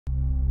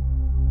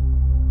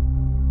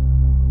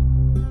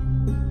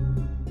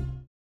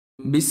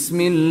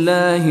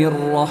বিসমিল্লাহির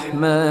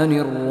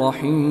রহমানির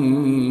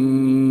রহিম।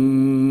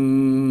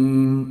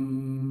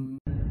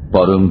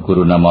 পরম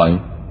করুণাময়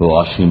ও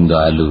অসীম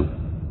দয়ালু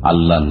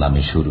আল্লাহর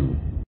নামে শুরু।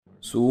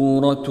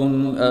 সূরাতুন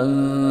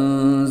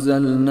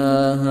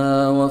আনজালনাহা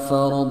ওয়া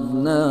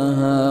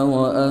ফারাদনাহা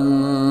ওয়া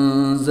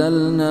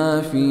আনজালনা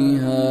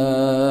ফীহা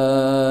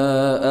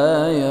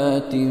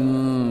আয়াতিন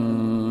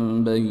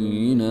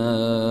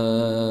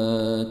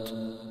বাইয়িনাত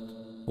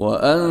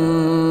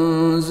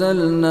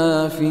وأنزلنا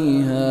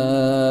فيها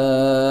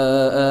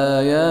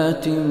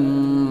آيات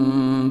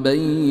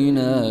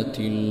بينات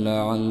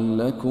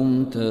لعلكم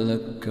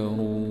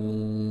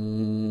تذكرون।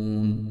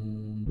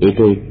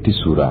 এটা একটি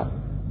সূরা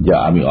যা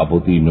আমি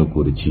অবতীর্ণ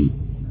করেছি,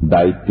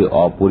 দায়িত্বে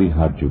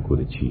অপরিহার্য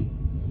করেছি,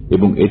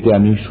 এবং এতে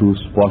আমি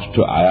সুস্পষ্ট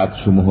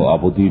আয়াতসমূহ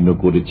অবতীর্ণ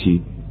করেছি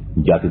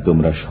যাতে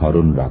তোমরা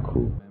স্মরণ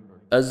রাখো।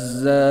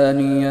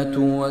 الزانية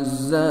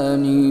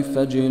والزاني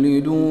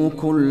فاجلدوا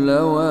كل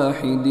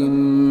واحد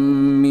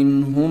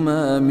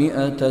منهما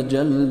 100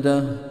 جلدة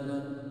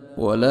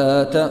ولا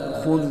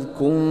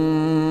تأخذكم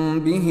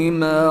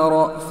بهما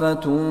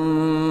رأفة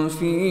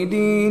في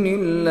دين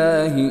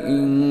الله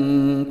إن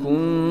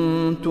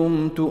كنتم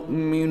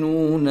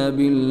تؤمنون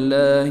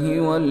بالله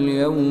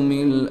واليوم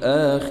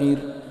الآخر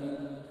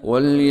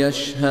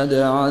وَلْيَشْهَدْ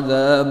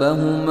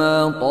عَذَابَهُمَا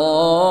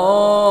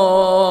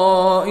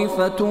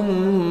طَائِفَةٌ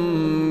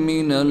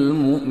مِّنَ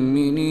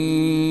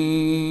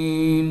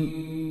الْمُؤْمِنِينَ।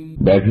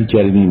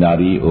 ব্যভিচারিণী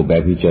নারী ও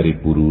ব্যভিচারী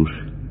পুরুষ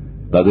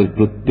তাদের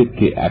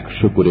প্রত্যেককে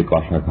 100 করে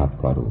কশাঘাত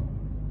করো।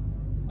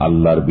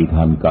 আল্লাহর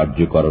বিধান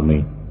কার্যকরণে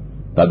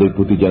তাদের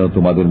প্রতি যেন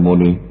তোমাদের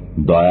মনে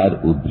দয়ার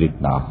উদ্রেক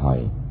না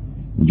হয়,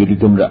 যদি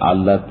তোমরা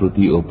আল্লাহর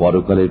প্রতি ও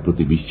পরকালের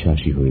প্রতি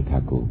বিশ্বাসী হয়ে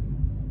থাকো।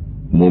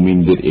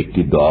 মুমিনদের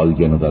একটি দল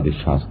যেন তাদের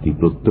শাস্তি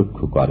প্রত্যক্ষ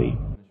করে।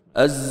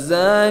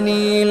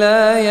 الزاني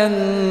لا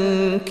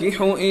ينكح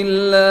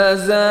إلا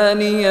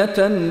زانية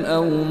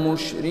أو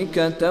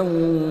مشركة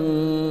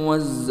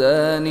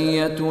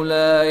والزانية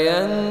لا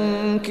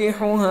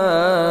ينكحها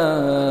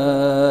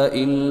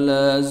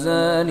إلا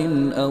زان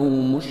أو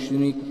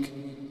مشرك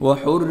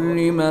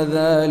وحرم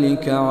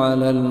ذلك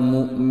على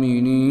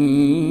المؤمنين।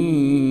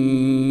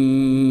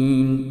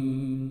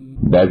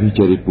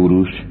 ব্যভিচারী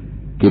পুরুষ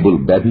কেবল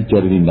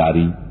ব্যভিচারিণী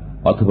নারী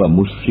অথবা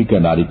মুশরিকা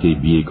নারীকে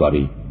বিয়ে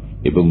করে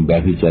এবং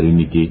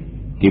ব্যভিচারিণীকে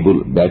কেবল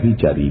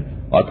ব্যভিচারী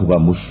অথবা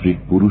মুশরিক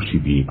পুরুষই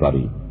বিয়ে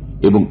করে,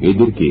 এবং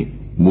এদেরকে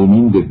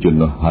মুমিনদের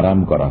জন্য হারাম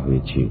করা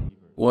হয়েছে।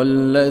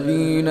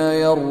 والذين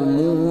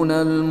يرمون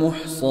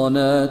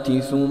المحصنات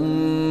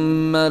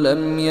ثم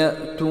لم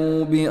يأتوا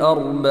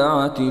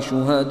بأربعة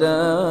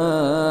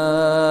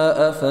شهداء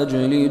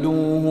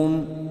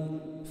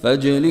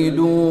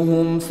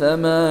فاجلدوهم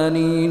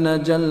 80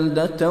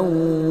 جلدة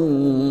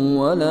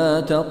ولا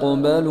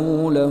تقبلوا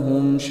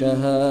لهم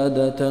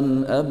شهادة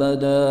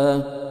أبدا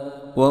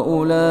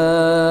وأولئك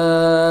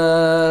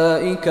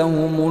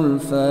هم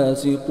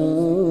الفاسقون।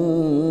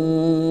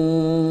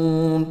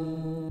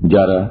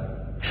 যারা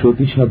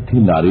সতীসাধ্যী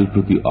নারীর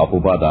প্রতি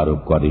অপবাদ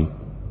আরোপ করে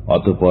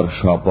অতঃপর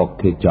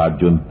স্বপক্ষে 4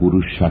 জন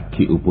পুরুষ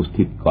সাক্ষী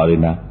উপস্থিত করে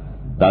না,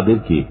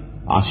 তাদেরকে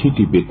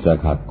 80টি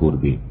বেত্রাঘাত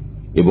করবে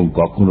এবং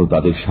কখনো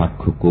তাদের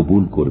সাক্ষ্য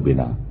কবুল করবে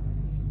না।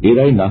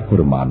 এরাই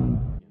নাফরমান।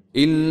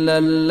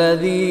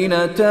 ইল্লাল্লাযীনা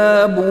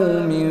তাবু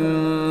মিন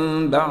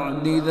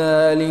বা'দি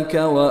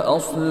যালিকা ওয়া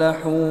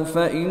আসলাহু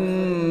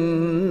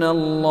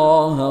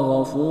ফাইন্নাল্লাহা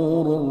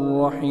গফুরুর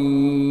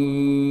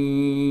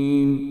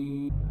রহিম।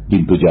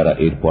 কিন্তু যারা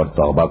এরপর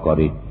তওবা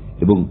করে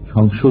এবং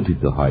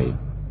সংশোধিত হয়,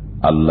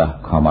 আল্লাহ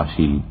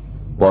ক্ষমাশীল,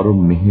 পরম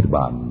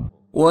মেহেরবান।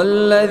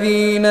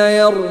 والذين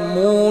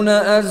يرمون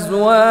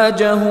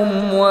أزواجهم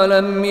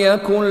ولم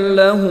يكن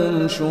لهم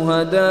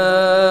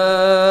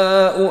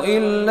شهداء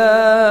إلا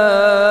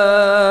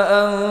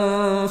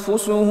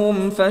أنفسهم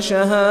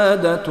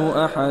فشهادة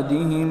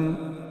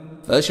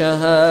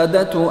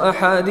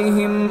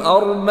أحدهم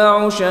 4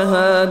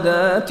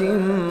 شهادات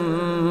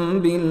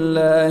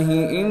بالله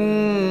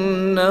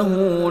إنه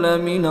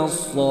لمن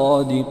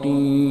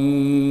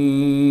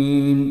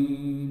الصادقين।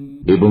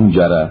 এবং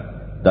যারা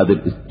তাদের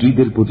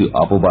স্ত্রীদের প্রতি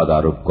অপবাদ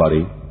আরোপ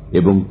করে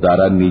এবং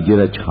তারা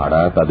নিজেরা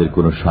ছাড়া তাদের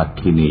কোনো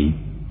সাক্ষী নেই,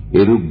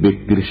 এরূপ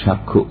ব্যক্তির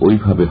সাক্ষ্য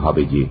ওইভাবে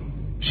হবে যে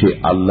সে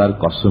আল্লাহর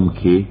কসম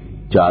খেয়ে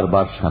 4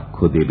 বার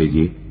সাক্ষ্য দেবে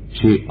যে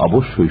সে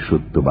অবশ্যই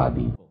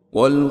সত্যবাদী।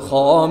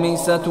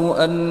 والخامسة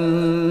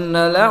أن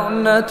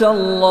لعنة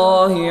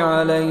الله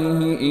عليه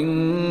إن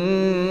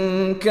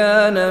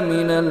كان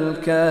من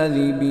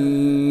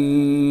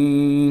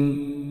الكاذبين।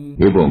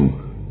 এবং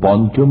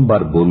 5ম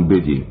বার বলবে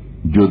যে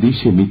যদি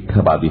সে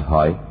মিথ্যাবাদী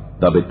হয়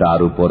তবে তার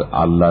উপর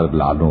আল্লাহর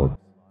লানত।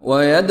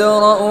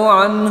 ويدرأ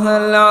عنها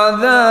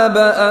العذاب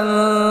أن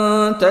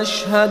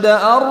تشهد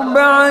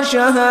 4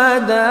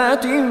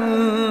 شهادات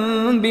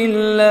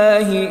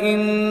بالله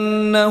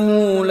إنه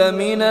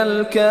لمن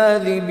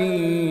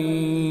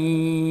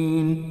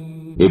الكاذبين।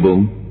 এবং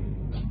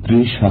স্ত্রী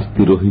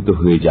শাস্তিরহিত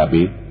হয়ে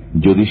যাবে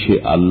যদি সে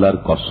আল্লাহর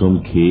কসম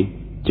খেয়ে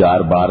 4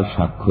 বার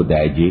সাক্ষ্য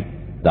দেয় যে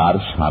তার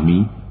স্বামী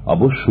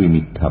অবশ্যই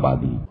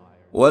মিথ্যাবাদী।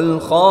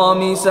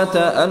 والخامسة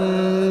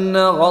أن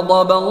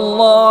غضب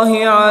الله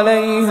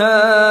عليها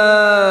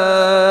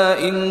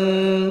إن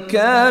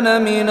كان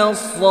من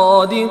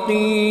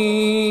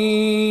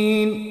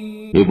الصادقين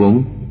এবং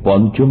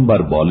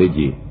পঞ্চমবার বলে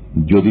যে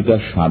যদি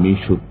তার স্বামী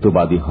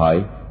সত্যবাদী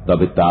হয়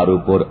তবে তার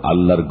উপর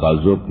আল্লাহর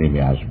গজব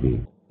নেমে আসবে।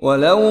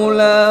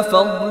 ولولا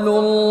فضل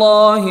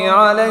الله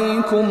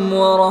عليكم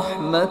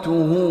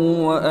ورحمته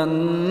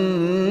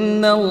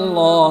وأن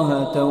الله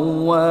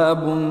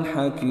تواب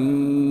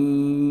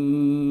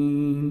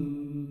حكيم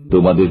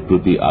তোমাদের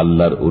প্রতি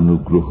আল্লাহর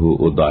অনুগ্রহ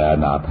ও দয়া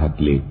না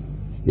থাকলে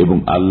এবং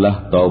আল্লাহ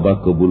তওবা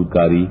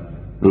কবুলকারী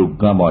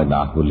প্রজ্ঞাময়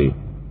না হলে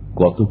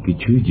কত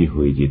কিছুই যে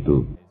হয়ে যেত।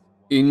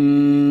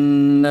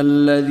 إن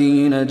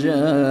الذين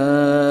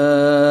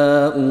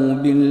جاءوا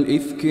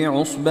بالإفك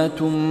عصبة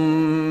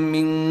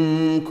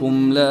منكم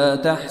لا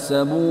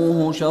تحسبوه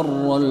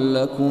شرا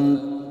لكم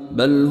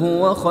بل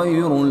هو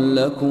خير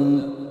لكم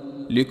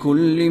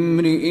لكل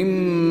امرئ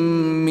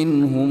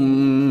منهم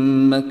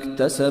ما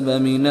اكتسب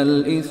من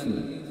الإثم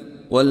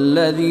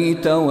والذي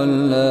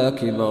تولى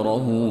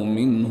كبره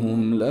منهم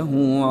له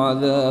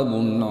عذاب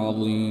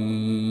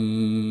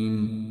عظيم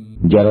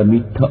যারা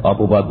মিথ্যা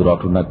অপবাদ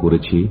রটনা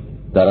করেছে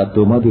তারা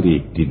তোমাদের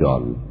একটি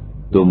দল।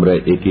 তোমরা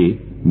একে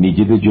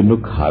নিজেদের জন্য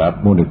খারাপ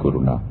মনে করো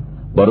না,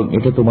 বরং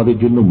এটা তোমাদের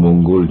জন্য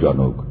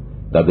মঙ্গলজনক।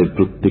 তাদের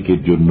প্রত্যেকের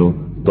জন্য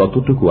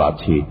ততটুকু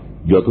আছে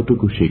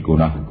যতটুকু সে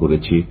গুনাহ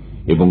করেছে,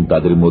 এবং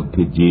তাদের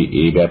মধ্যে যে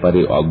এ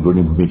ব্যাপারে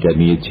অগ্রণী ভূমিকা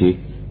নিয়েছে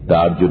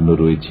তার জন্য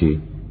রয়েছে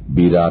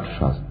বিরাট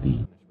শাস্তি।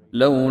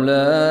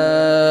 لولا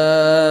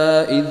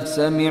إذ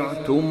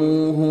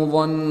سمعتموه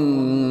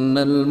ظن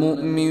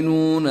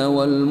المؤمنون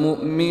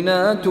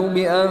والمؤمنات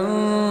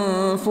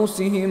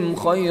بأنفسهم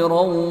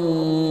خيرا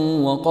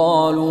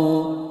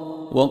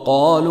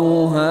وقالوا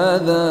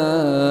هذا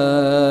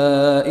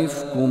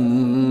إفك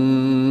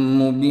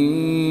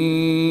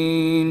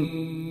مبين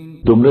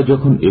তোমরা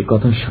যখন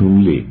একথা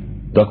শুনলে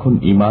তখন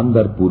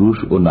ঈমানদার পুরুষ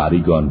ও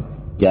নারীগণ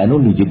কেন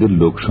নিজেদের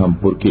লোক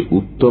সম্পর্কে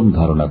উত্তম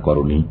ধারণা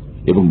করনি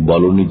এবং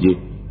বলনি যে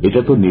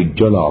এটা তো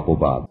নির্জল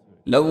অপবাদ।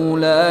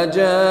 لولا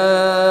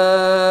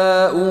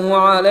جاءوا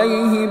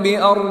عليه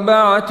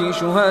بأربعة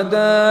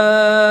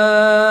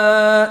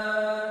شهداء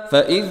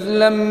فإذ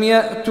لم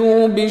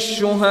يأتوا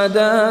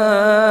بالشهداء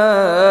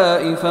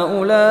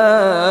فأولئك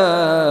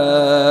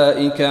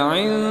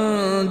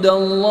عند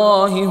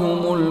الله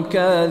هم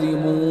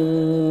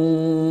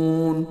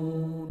الكاذبون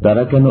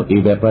তারা কেন এ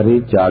ব্যাপারে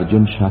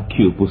চারজন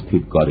সাক্ষী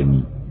উপস্থিত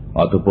করেনি?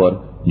 অতঃপর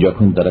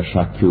যখন তারা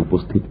সাক্ষী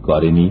উপস্থিত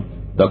করেনি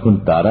তখন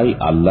তারাই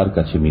আল্লাহর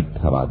কাছে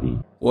মিথ্যাবাদী।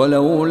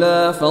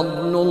 ولولا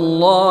فضل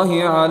الله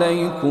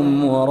عليكم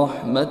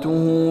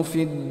ورحمته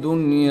في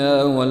الدنيا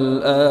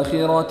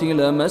والآخرة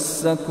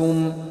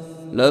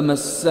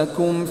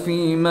لمسكم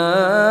فيما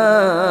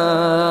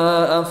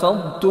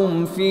أفضتم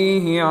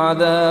فيه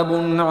عذاب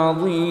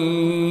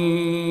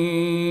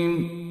عظيم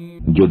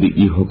যদি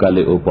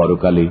ইহকালে ও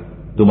পরকালে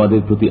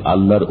তোমাদের প্রতি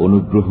আল্লাহর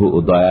অনুগ্রহ ও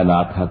দয়া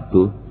না থাকত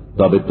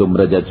তবে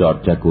তোমরা যা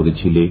চর্চা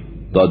করেছিলে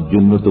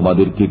তজ্জন্য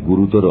তোমাদেরকে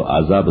গুরুতর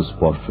আযাব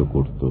স্পর্শ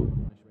করত।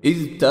 إذ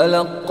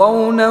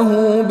تلقونه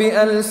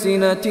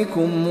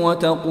بألسنتكم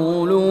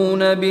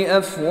وتقولون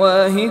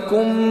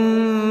بأفواهكم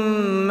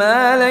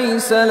ما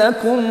ليس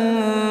لكم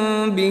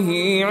به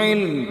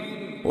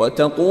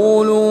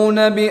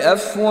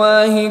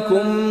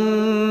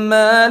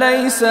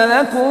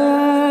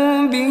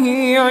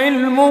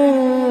علم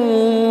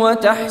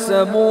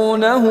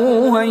وتحسبونه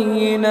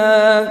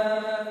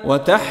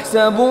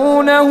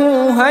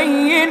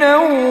هينا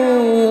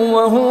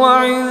وهو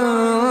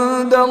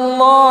عند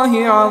الله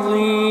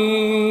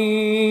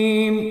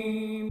عظيم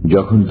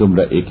যখন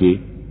তোমরা একে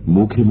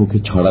মুখে মুখে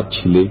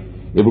ছড়াচ্ছিলে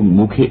এবং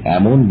মুখে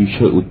এমন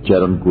বিষয়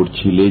উচ্চারণ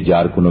করছিলে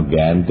যার কোনো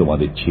জ্ঞান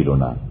তোমাদের ছিল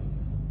না,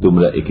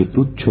 তোমরা একে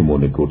তুচ্ছ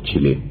মনে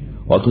করছিলে,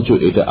 অথচ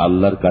এটা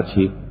আল্লাহর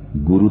কাছে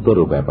গুরুতর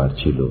ব্যাপার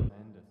ছিল।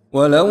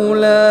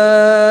 ولولا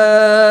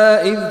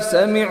إذ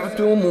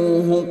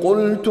سمعتموه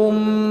قلتم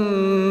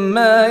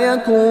ما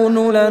يكون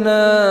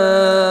لنا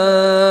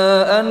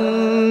أن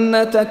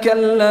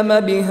نتكلم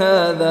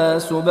بهذا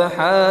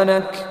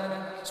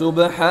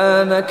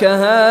سبحانك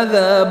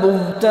هذا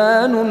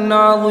بهتان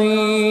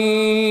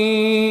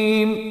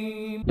عظيم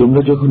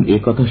তোমরা যখন এ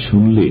কথা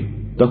শুনলে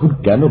তখন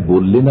কেন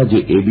বললে না যে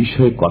এ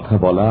বিষয়ে কথা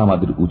বলা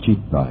আমাদের উচিত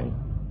নয়?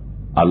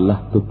 আল্লাহ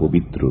তো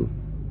পবিত্র,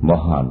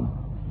 মহান,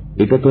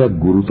 এটা তো এক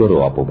গুরুতর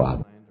অপবাদ।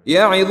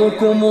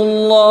 يعظكم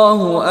الله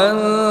أن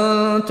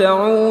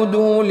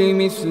تعودوا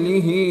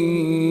لمثله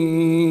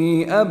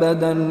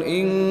أبدا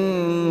إن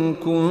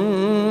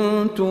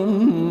كنتم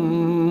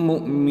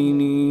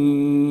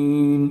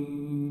مؤمنين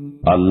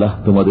আল্লাহ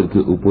তোমাদেরকে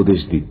উপদেশ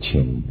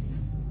দিচ্ছেন,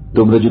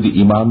 তোমরা যদি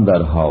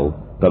ঈমানদার হও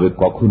তবে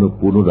কখনো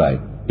পুনরায়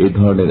এ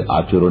ধরনের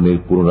আচরণের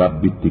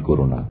পুনরাবৃত্তি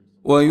করো না।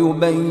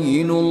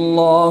 ويبين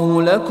الله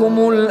لكم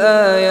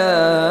الآيات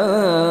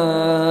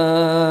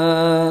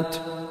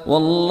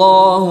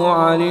والله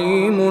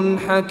عليم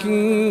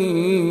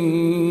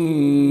حكيم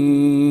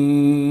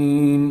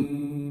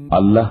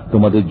আল্লাহ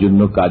তোমাদের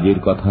জন্য কাজের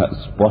কথা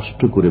স্পষ্ট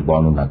করে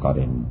বর্ণনা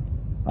করেন।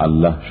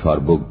 আল্লাহ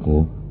সর্বজ্ঞ,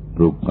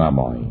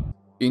 প্রজ্ঞাময়।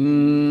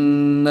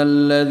 إن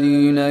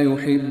الذين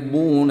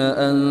يحبون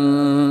أن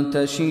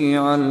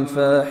تشيع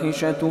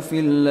الفاحشة في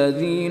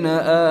الذين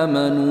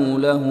آمنوا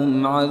لهم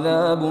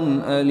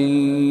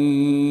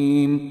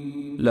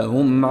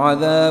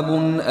عذاب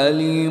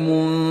أليم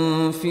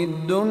في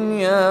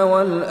الدنيا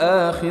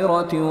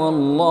والآخرة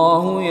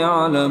والله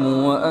يعلم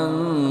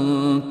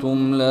وأنتم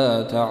لا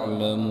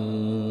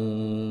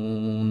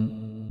تعلمون।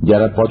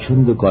 যারা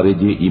পছন্দ করে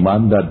যে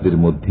ঈমানদারদের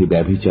মধ্যে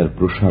ব্যভিচার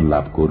প্রসার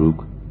লাভ করুক,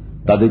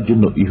 তাদের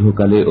জন্য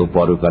ইহকালে ও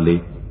পরকালে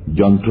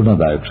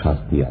যন্ত্রণাদায়ক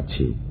শাস্তি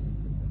আছে।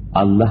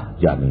 আল্লাহ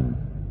জানেন,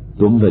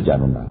 তোমরা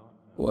জানো না।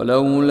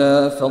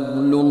 ولولا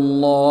فضل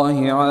الله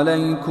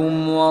عليكم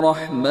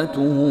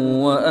ورحمته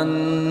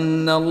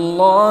وأن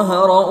الله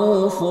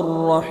رؤوف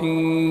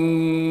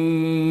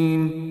رحيم।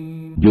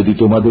 যদি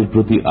তোমাদের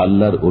প্রতি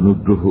আল্লাহর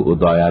অনুগ্রহ ও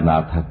দয়া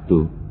না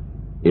থাকত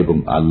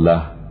এবং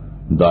আল্লাহ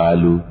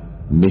দয়ালু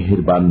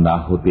মেহেরবান না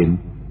হতেন,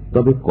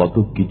 তবে কত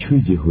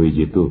কিছুই যে হয়ে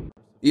যেত।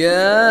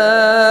 يا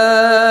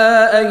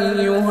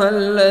أيها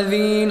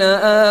الذين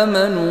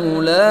آمنوا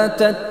لا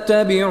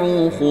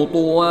تتبعوا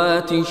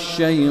خطوات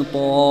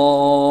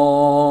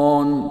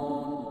الشيطان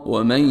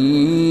ومن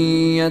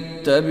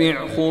يتبع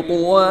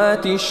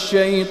خطوات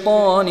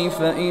الشيطان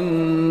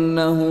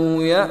فإنه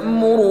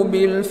يأمر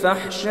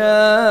بالفحشاء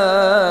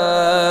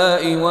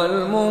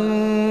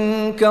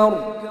والمنكر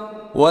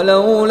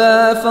ولولا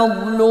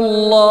فضل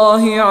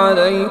الله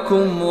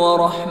عليكم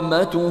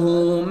ورحمته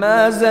ما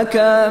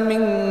زكى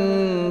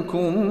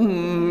منكم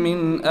من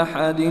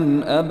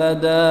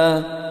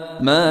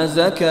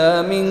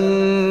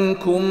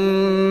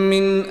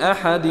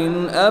أحد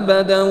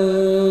أبدا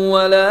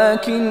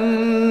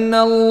ولكن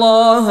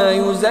الله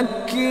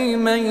يزكي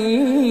من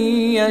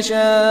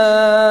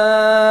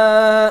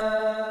يشاء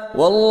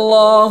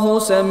والله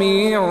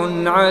سميع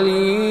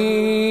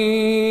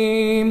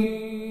عليم।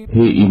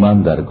 হে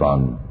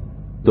ঈমানদারগণ,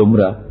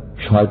 তোমরা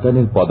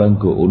শয়তানের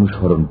পদাঙ্ক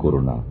অনুসরণ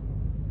করো না।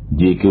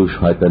 যে কেউ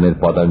শয়তানের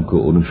পদাঙ্ক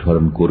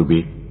অনুসরণ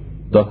করবে,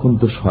 তখন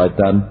তো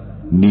শয়তান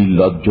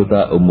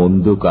নির্লজ্জতা ও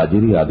মন্দ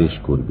কাজেরই আদেশ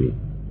করবে।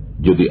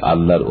 যদি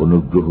আল্লাহর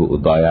অনুগ্রহ ও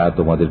দয়া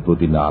তোমাদের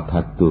প্রতি না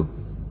থাকত,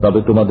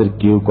 তবে তোমাদের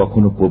কেউ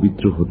কখনো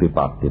পবিত্র হতে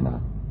পারতে না।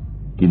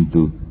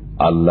 কিন্তু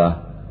আল্লাহ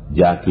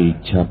যাকে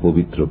ইচ্ছা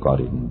পবিত্র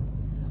করেন।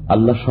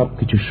 আল্লাহ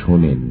সবকিছু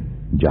শোনেন,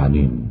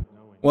 জানেন।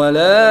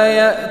 ولا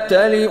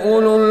يأتل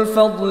أولو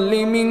الفضل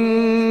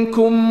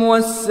منكم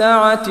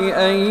والسعة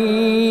أن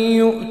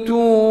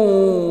يؤتوا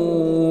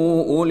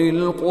أولي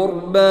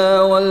القربى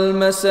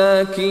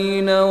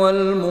والمساكين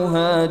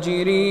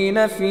والمهاجرين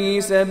في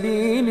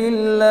سبيل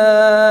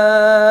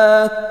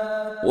الله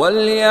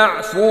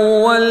وليعفوا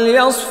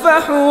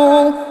وليصفحوا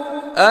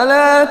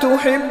ألا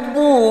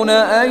تحبون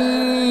أن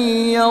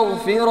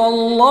يغفر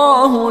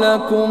الله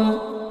لكم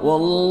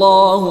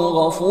والله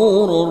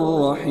غفور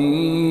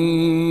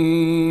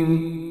رحيم।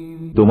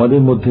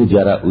 তোমাদের মধ্যে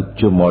যারা উচ্চ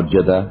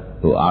মর্যাদা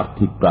ও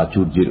আর্থিক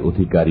প্রাচুর্যের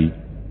অধিকারী,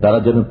 তারা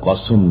যেন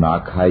কসম না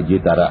খায় যে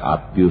তারা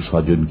আত্মীয়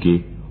স্বজনকে,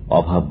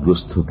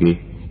 অভাবগ্রস্তকে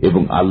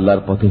এবং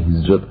আল্লাহর পথে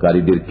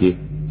হিজরতকারীদেরকে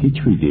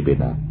কিছুই দেবে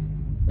না।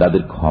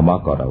 তাদের ক্ষমা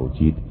করা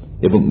উচিত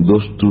এবং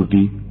দোষ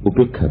ত্রুটি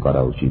উপেক্ষা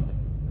করা উচিত।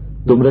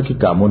 তোমরা কি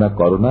কামনা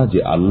করো না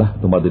যে আল্লাহ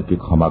তোমাদেরকে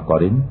ক্ষমা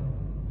করেন?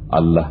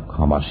 আল্লাহ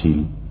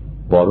ক্ষমাশীল,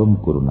 পরম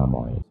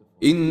করুণাময়।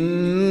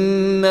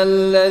 إن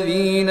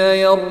الذين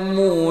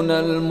يرمون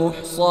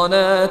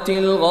المحصنات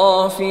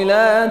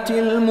الغافلات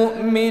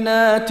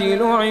المؤمنات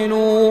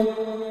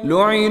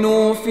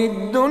لعنوا في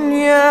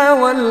الدنيا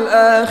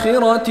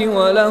والآخرة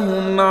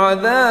ولهم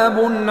عذاب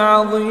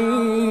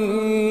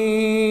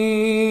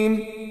عظيم।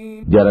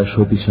 যারা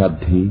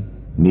সতীসাধ্যী,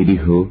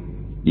 নিরীহ,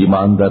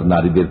 ঈমানদার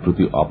নারীদের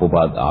প্রতি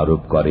অপবাদ আরোপ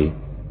করে,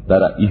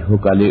 তারা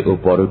ইহকালে ও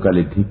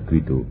পরকালে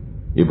ধিক্কৃত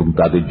এবং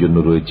তাদের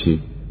জন্য রয়েছে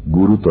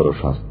গুরুতর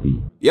শাস্তি।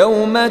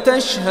 يوم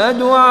تشهد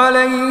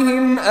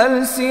عليهم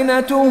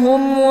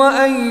ألسنتهم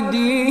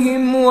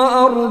وأيديهم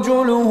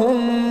وأرجلهم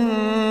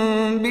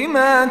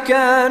بما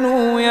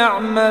كانوا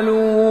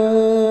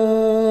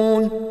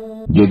يعملون।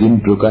 যেদিন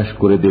প্রকাশ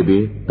করে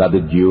দেবে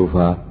তাদের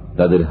জিহ্বা,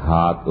 তাদের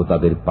হাত ও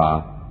তাদের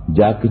পা,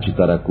 যা কিছু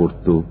তারা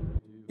করত।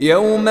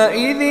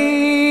 يومئذ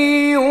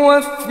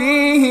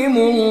يوفيهم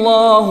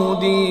الله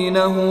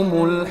دينهم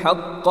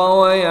الحق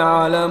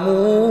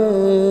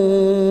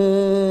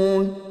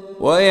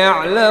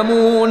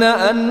ويعلمون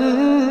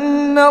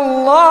أن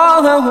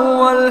الله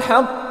هو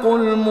الحق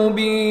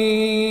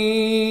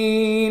المبين।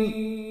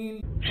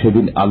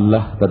 সেদিন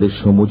আল্লাহ তাদের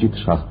সমুচিত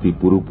শাস্তি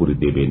পুরোপুরি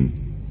দেবেন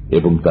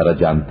এবং তারা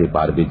জানতে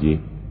পারবে যে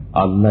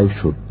আল্লাহ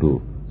সত্য,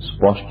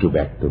 স্পষ্ট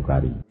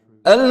ব্যক্তকারী।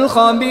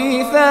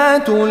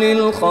 الخبيثات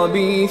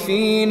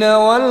للخبيثين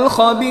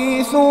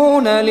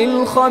والخبيثون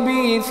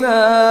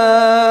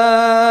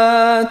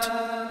للخبيثات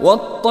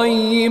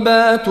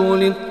والطيبات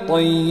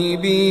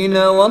للطيبين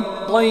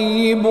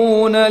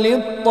والطيبون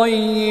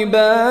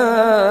للطيبات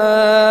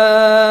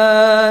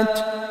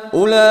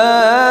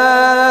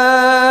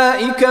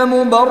أولئك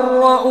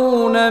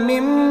مبرؤون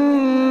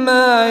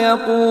مما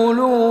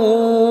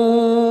يقولون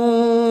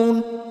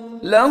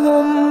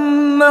لهم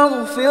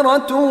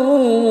مغفرة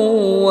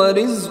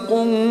ورزق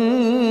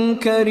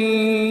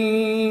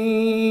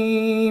كريم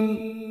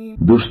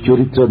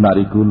দুশ্চরিত্র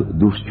নারীকুল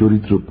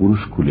দুশ্চরিত্র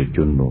পুরুষকুলের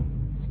জন্য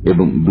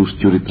এবং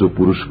দুশ্চরিত্র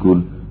পুরুষকুল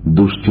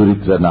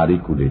দুশ্চরিত্রা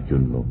নারীকুলের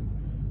জন্য।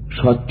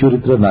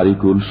 সচ্চরিত্র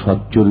নারীকুল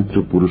সচ্চরিত্র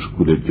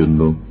পুরুষকুলের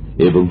জন্য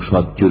এবং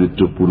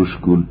সচ্চরিত্র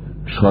পুরুষকুল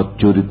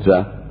সচ্চরিত্রা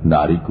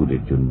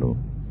নারীকুলের জন্য।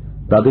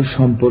 তাদের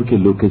সম্পর্কে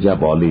লোকে যা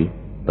বলে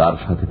তার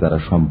সাথে তারা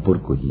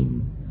সম্পর্কহীন।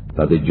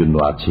 তাদের জন্য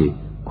আছে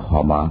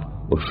ক্ষমা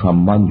ও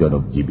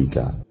সম্মানজনক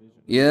জীবিকা।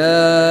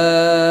 يا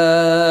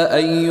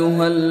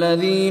أيها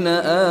الذين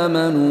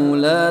آمنوا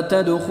لا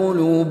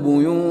تدخلوا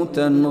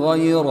بيوتا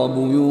غير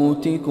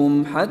بيوتكم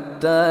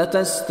حتى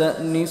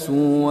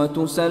تستأنسوا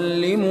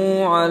وتسلموا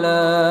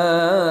على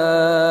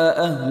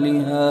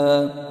أهلها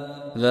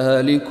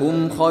ذلكم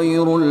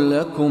خير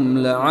لكم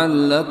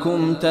لعلكم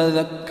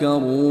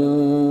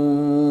تذكرون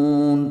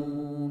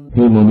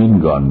হে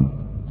মুমিনগণ,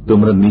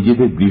 তোমরা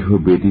নিজেদের গৃহ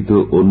ব্যতীত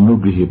অন্য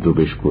গৃহে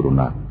প্রবেশ করো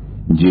না,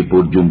 যে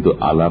পর্যন্ত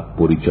আলাপ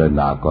পরিচয়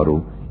না করো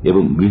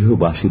এবং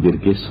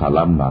গৃহবাসীদেরকে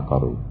সালাম না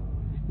করো।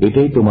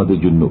 এটাই তোমাদের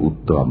জন্য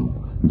উত্তম,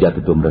 যাতে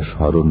তোমরা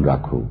স্মরণ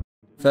রাখো।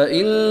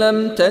 فإن لم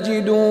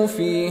تجدوا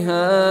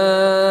فيها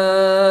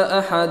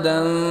أحدا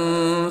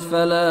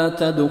فلا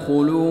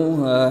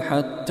تدخلوها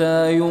حتى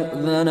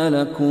يؤذن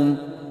لكم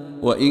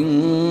وإن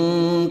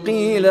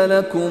قيل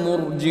لكم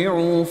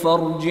ارجعوا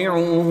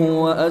فارجعوا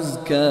هو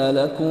أزكى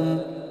لكم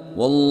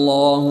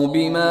والله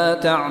بما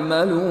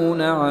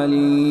تعملون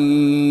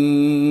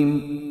عليم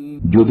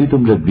যদি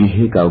তোমরা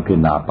গৃহে কাউকে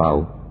না পাও,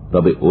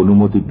 তবে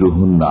অনুমতি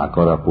গ্রহণ না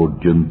করা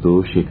পর্যন্ত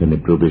সেখানে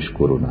প্রবেশ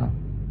করো না।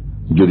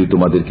 যদি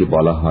তোমাদেরকে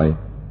বলা হয়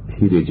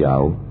ফিরে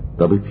যাও,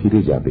 তবে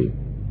ফিরে যাবে।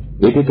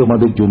 এতে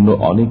তোমাদের জন্য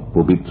অনেক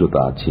পবিত্রতা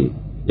আছে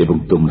এবং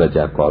তোমরা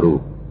যা করো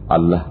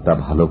আল্লাহ তা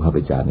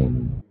ভালোভাবে জানেন।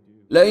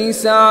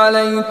 ليس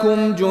عليكم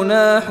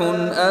جناح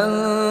أن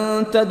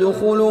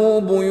تدخلوا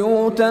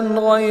بيوتا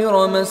غير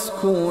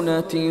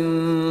مسكونة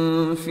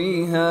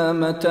فيها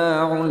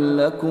متاع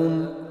لكم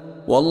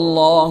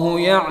والله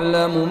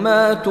يعلم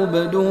ما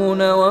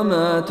تبدون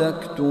وما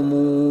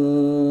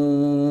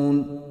تكتمون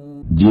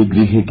যে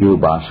গৃহে কেউ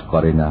বাস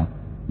করে না,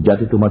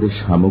 যাতে তোমাদের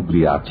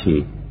সামগ্রী আছে,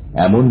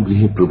 এমন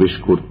গৃহে প্রবেশ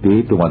করতে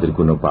তোমাদের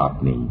কোনো পাপ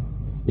নেই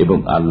এবং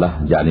আল্লাহ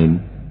জানেন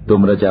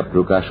তোমরা যা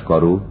প্রকাশ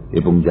করো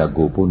এবং যা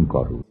গোপন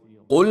করো।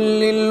 قل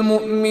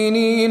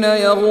للمؤمنين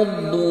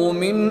يغضوا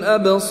من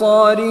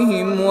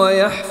أبصارهم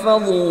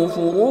ويحفظوا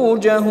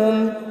فروجهم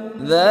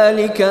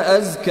ذلك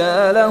أزكى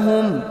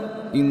لهم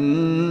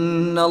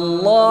إن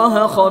الله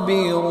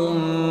خبير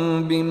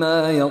بما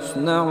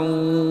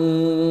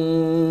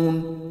يصنعون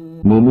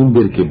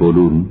মুমিনদেরকে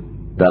বলুন,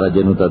 তারা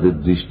যেন তাদের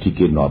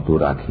দৃষ্টিকে নত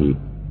রাখে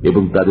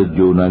এবং তাদের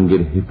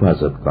যৌনাঙ্গের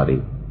হেফাজত করে।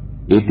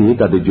 এতে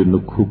তাদের জন্য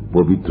খুব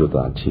পবিত্রতা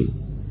আছে।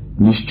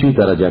 নিশ্চয়ই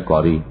তারা যা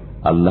করে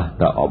আল্লাহ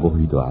তা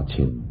অবহিত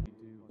আছেন।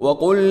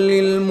 وقل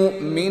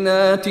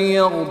للمؤمنات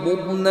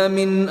يغضضن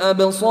من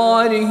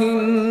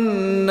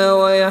أبصارهن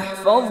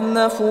ويحفظن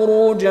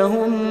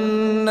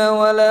فروجهن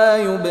ولا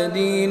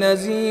يبدين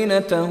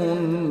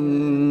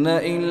زينتهن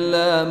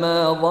إلا ما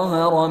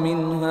ظهر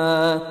منها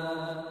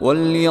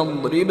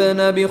وليضربن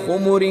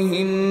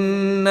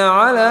بخمرهن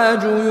على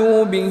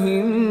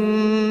جيوبهن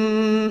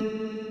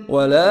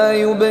ولا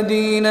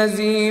يبدين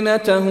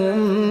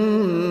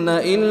زينتهن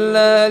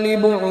إلا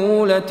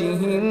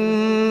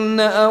لبعولتهن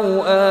أو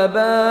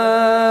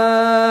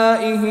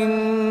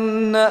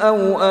آبائهن أو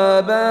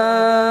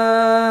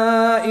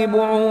آباء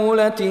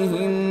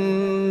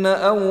بعولتهن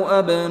أو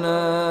أبنائهن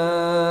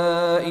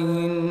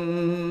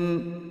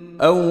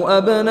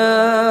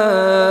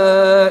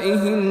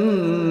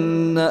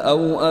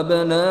أو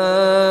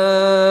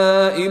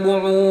أبناء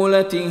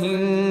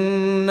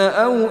بعولتهن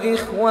أو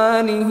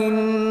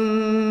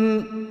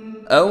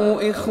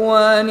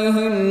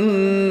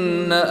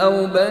إخوانهن أو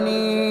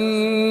بني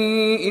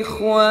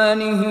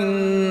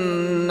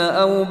إخوانهن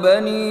أو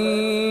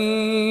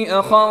بني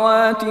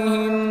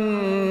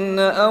أخواتهن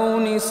أو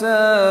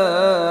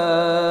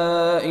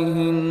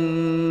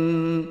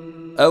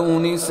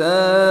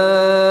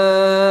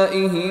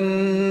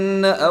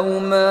نسائهن أو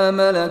ما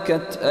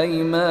ملكت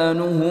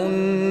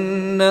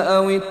أيمانهن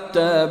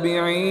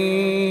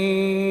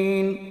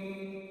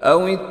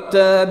أو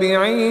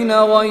التابعين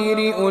غير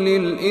أولي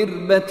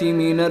الإربة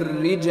من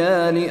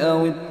الرجال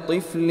أو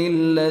الطفل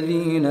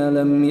الذين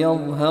لم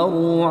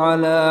يظهروا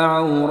على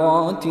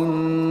عورات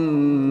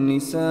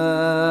النساء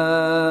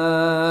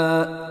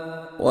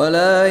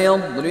ولا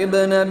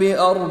يضربن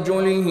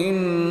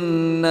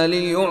بأرجلهن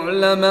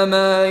ليعلم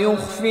ما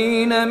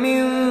يخفين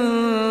من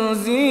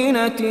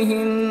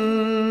زينتهن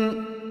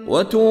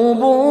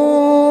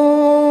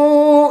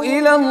وتوبوا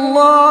إلى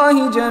الله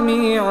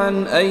جميعا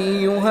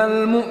أيها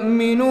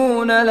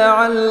المؤمنون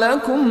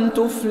لعلكم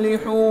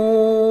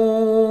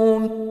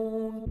تفلحون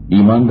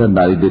ঈমানদার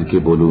নারীদেরকে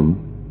বলুন,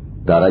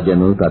 তারা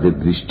যেন তাদের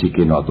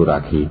দৃষ্টিকে নত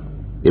রাখে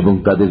এবং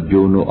তাদের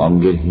যৌন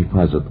অঙ্গের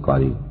হেফাজত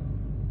করে।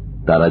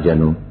 তারা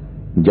যেন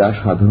যা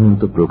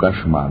সাধারণত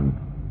প্রকাশমান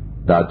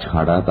তা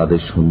ছাড়া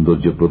তাদের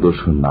সৌন্দর্য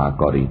প্রদর্শন না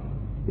করে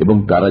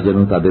এবং তারা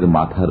যেন তাদের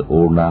মাথার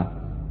ওড়না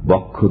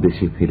বক্ষ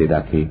দেশে ফেলে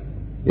রাখে,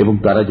 এবং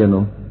তারা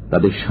যেন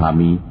তাদের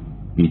স্বামী,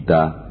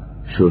 পিতা,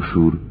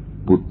 শ্বশুর,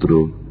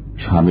 পুত্র,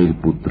 স্বামীর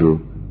পুত্র,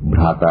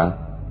 ভ্রাতা,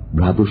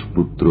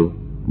 ভ্রাতুষ্পুত্র,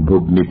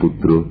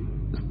 ভগ্নীপুত্র,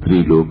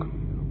 স্ত্রীলোক,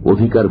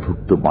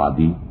 অধিকারভুক্ত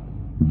বাদী,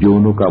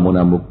 যৌন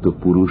কামনা মুক্ত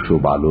পুরুষ ও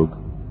বালক,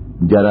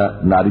 যারা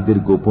নারীদের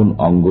গোপন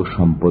অঙ্গ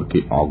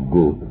সম্পর্কে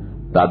অজ্ঞ,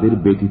 তাদের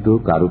ব্যতীত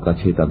কারো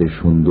কাছে তাদের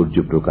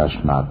সৌন্দর্য প্রকাশ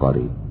না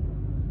করে।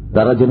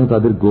 তারা যেন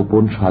তাদের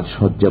গোপন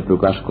সাজসজ্জা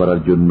প্রকাশ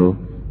করার জন্য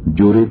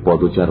জোরে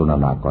পদচারণা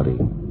না করে।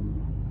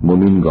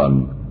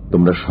 মুমিনগণ,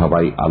 তোমরা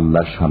সবাই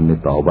আল্লাহর সামনে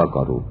তওবা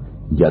করো,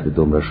 যাতে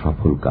তোমরা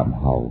সফলকাম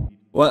হও।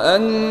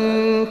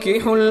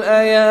 وَأَنكِحُوا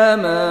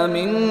الْأَيَامَ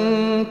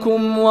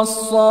مِنكُمْ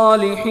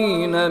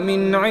وَالصَّالِحِينَ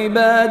مِنْ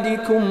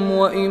عِبَادِكُمْ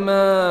وَإِمَائِكُمْ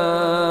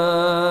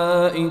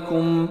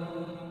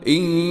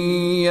إِنْ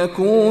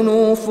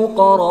يَكُونُوا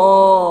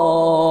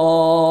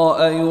فُقَرَاءَ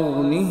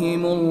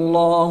يُغْنِهِمُ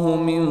اللَّهُ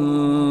مِنْ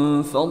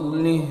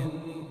فَضْلِهِ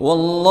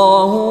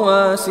وَاللَّهُ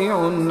وَاسِعٌ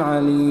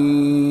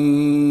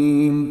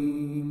عَلِيمٌ।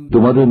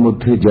 তোমাদের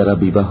মধ্যে যারা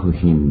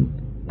বিবাহহীন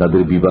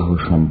তাদের বিবাহ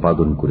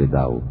সম্পাদন করে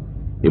দাও,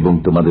 এবং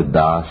তোমাদের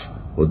দাস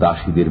ও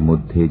দাসীদের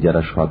মধ্যে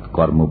যারা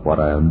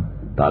সৎকর্মপরায়ণ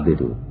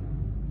তাদেরও।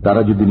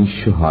 তারা যদি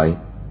নিঃস্ব হয়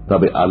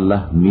তবে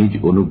আল্লাহ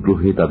নিজ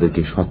অনুগ্রহে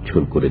তাদেরকে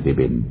সচ্ছল করে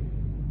দেবেন।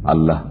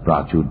 আল্লাহ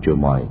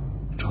প্রাচুর্যময়,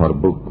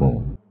 সর্বজ্ঞ।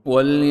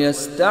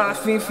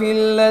 وَلْيَسْتَعْفِفِ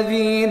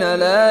الَّذِينَ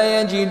لَا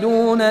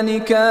يَجِدُونَ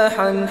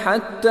نِكَاحًا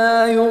حَتَّى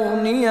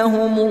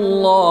يُغْنِيَهُمُ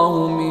اللَّهُ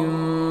مِنْ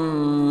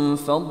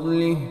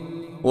فَضْلِهِ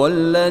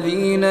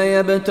وَالَّذِينَ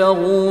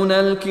يَبْتَغُونَ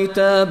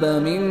الْكِتَابَ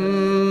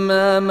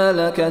مِمَّا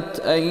مَلَكَتْ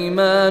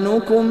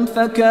أَيْمَانُكُمْ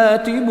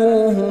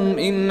فَكَاتِبُوهُمْ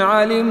إِنْ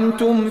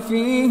عَلِمْتُمْ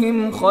فِيهِمْ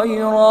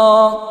خَيْرًا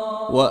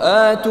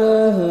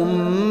وَآتُوهُمْ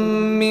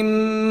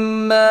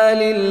مِمَّا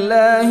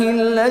لِلَّهِ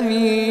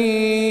الَّذِي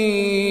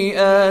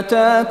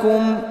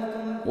آتَاكُمْ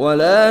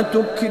وَلَا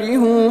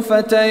تُكْرِهُوا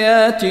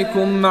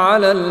فَتَيَاتِكُمْ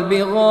عَلَى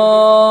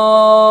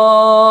الْبِغَاءِ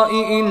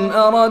إِنْ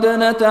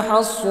أَرَدْنَ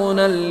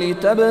تَحَصُّنًا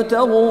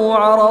لِتَبْتَغُوا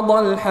عَرَضَ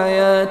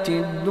الْحَيَاةِ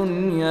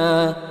الدُّنْيَا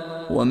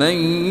وَمَنْ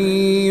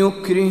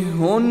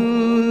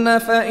يُكْرِههُّنَّ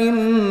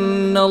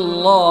فَإِنَّ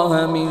اللَّهَ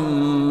مِنْ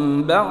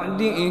بَعْدِ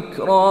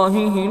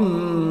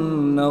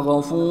إِكْرَاهِهِنَّ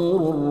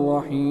غَفُورٌ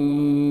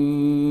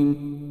رَحِيمٌ।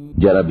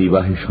 যারা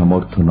বিবাহে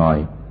সমর্থ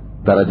নয়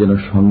তারা যেন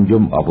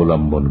সংযম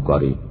অবলম্বন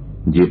করে,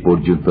 যে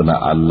পর্যন্ত না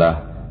আল্লাহ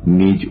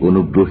নিজ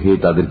অনুগ্রহে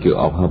তাদেরকে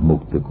অভাব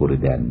মুক্ত করে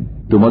দেন।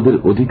 তোমাদের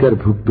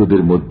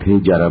অধিকারভুক্তদের মধ্যে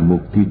যারা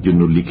মুক্তির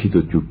জন্য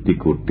লিখিত চুক্তি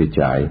করতে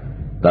চায়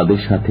তাদের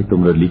সাথে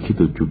তোমরা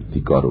লিখিত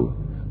চুক্তি করো,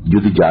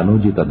 যদি জানো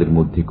যে তাদের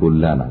মধ্যে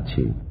কল্যাণ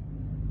আছে।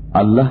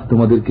 আল্লাহ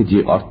তোমাদেরকে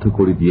যে অর্থ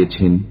করে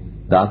দিয়েছেন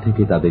তা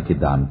থেকে তাদেরকে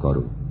দান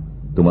করো।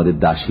 তোমাদের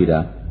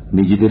দাসীরা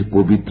নিজেদের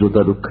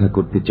পবিত্রতা রক্ষা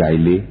করতে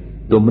চাইলে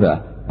তোমরা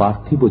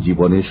পার্থিব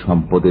জীবনের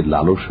সম্পদের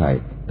লালসায়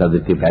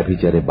তাদেরকে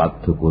ব্যভিচারে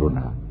বাধ্য করো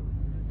না।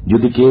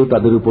 যদি কেউ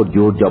তাদের উপর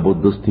জোর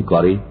জবরদস্তি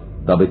করে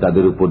তবে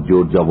তাদের উপর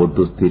জোর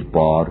জবরদস্তির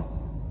পর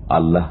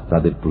আল্লাহ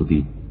তাদের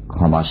প্রতি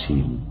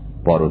ক্ষমাশীল,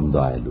 পরম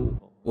দয়ালু।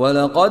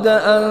 وَلَقَدْ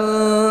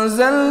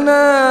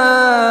أَنزَلْنَا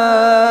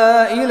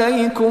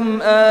إِلَيْكُمْ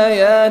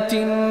آيَاتٍ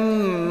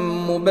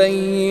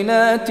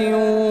مُبَيِّنَاتٍ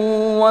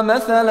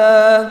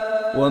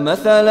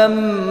وَمَثَلًا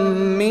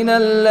مِنَ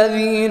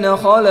الَّذِينَ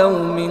خَلَوْا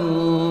مِنْ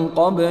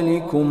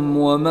قَبْلِكُمْ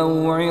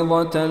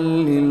وَمَوْعِظَةً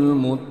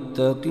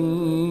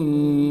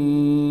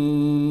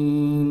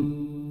لِلْمُتَّقِينَ।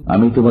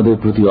 আমি তোমাদের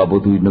প্রতি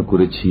অবতীর্ণ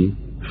করেছি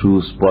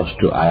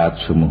সুস্পষ্ট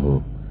আয়াতসমূহ,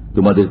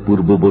 তোমাদের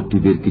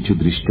পূর্ববর্তীদের কিছু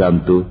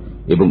দৃষ্টান্ত,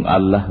 এবং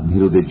আল্লাহ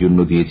ভীরুদের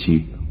জন্য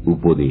দিয়েছি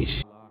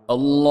উপদেশ।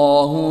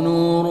 আল্লাহু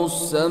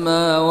নূরুস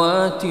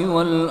সামাওয়াতি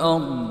ওয়াল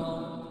আরদ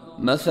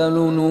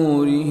মাসালু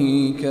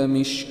নূরিহি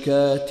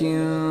কামিশকাতিন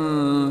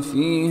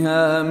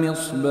ফিহা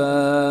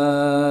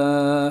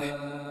মিসবাহ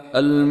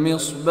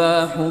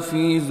المصباح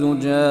في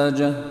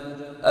زجاجة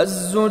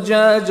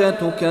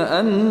الزجاجة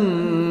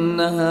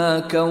كأنها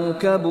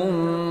كوكب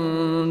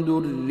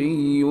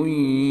دري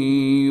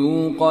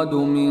يوقد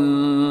من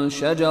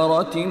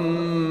شجرة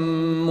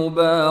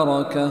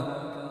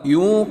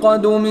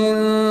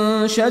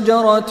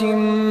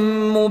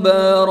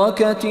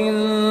مباركة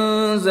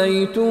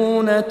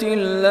زيتونة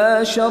لا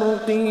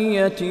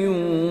شرقية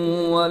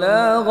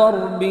ولا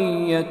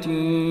غربية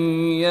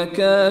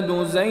يكاد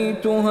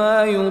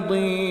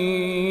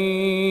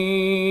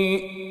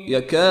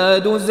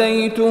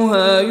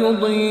زيتها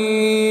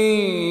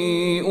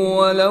يضيء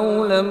ولو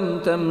لم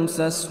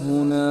تمسسه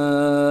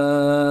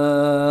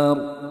نار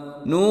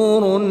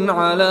نور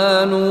على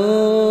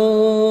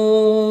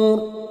نور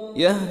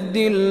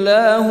يهدي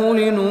الله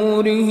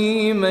لنوره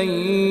من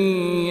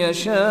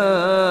يشاء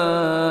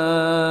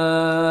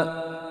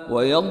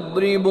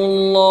ويضرب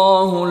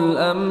الله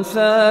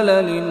الأمثال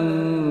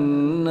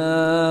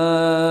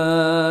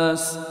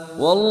للناس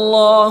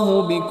والله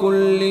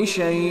بكل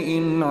شيء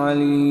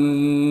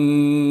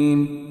عليم।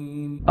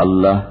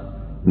 আল্লাহ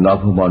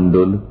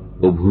নভমণ্ডল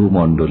ও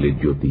ভূমণ্ডলের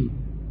জ্যোতি।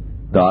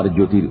 তার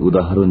জ্যোতির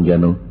উদাহরণ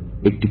যেন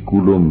একটি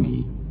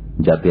কুলঙ্গি,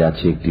 যাতে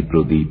আছে একটি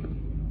প্রদীপ,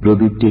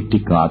 প্রদীপটি একটি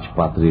কাঁচ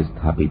পাত্রে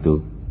স্থাপিত,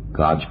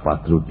 কাঁচ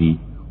পাত্রটি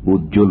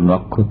উজ্জ্বল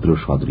নক্ষত্র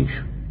সদৃশ।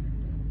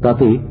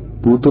 তাতে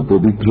পূত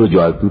পবিত্র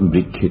জয়তুন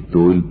বৃক্ষের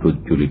তৈল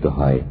প্রজ্বলিত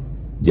হয়,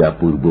 যা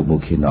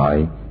পূর্বমুখী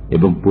নয়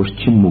এবং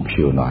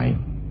পশ্চিমমুখীও নয়।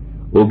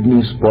 অগ্নি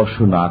স্পর্শ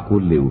না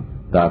করলেও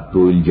তার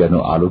তৈল যেন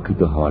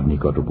আলোকিত হওয়ার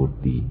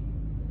নিকটবর্তী।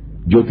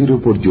 জ্যোতির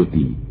উপর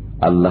জ্যোতি,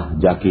 আল্লাহ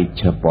যাকে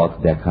ইচ্ছা পথ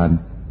দেখান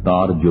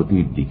তাঁর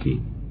জ্যোতির দিকে।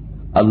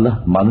 আল্লাহ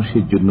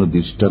মানুষের জন্য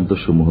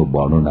দৃষ্টান্তসমূহ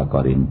বর্ণনা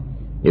করেন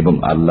এবং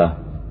আল্লাহ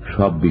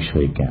সব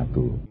বিষয়ে জ্ঞাত।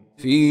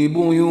 في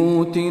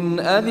بيوت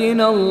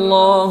أذن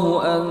الله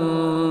أن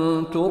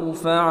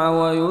ترفع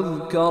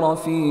ويذكر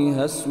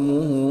فيها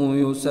اسمه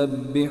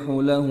يسبح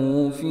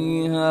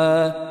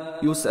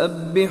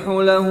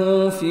له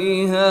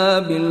فيها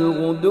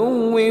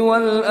بالغدو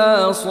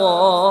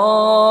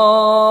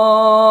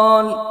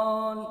والآصال।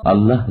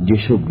 আল্লাহ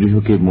যেসব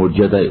গৃহকে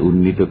মর্যাদায়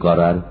উন্নীত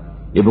করার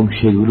এবং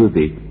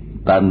সেগুলোতে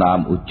তার নাম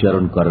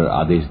উচ্চারণ করার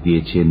আদেশ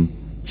দিয়েছেন,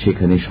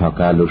 সেখানে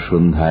সকাল ও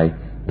সন্ধ্যায়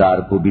তার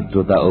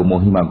পবিত্রতা ও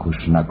মহিমা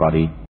ঘোষণা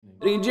করে।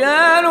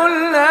 رجال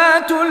لا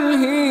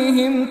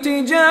تلهيهم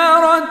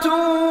تجارة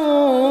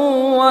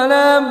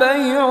ولا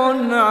بيع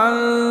عن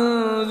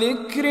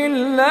ذكر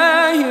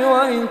الله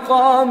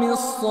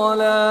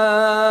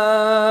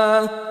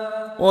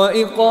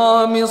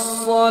وإقام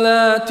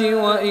الصلاة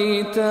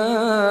وإيتاء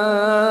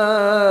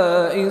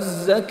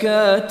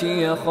الزكاة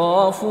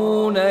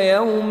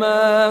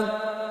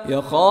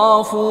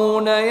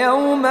يخافون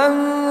يوما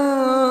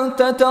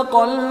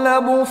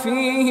تتقلب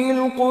فيه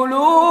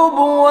القلوب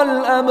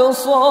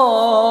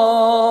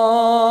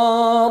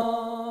والأبصار।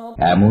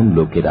 এমন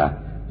লোকেরা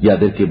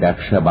যাদেরকে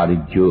ব্যবসা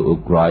বাণিজ্য ও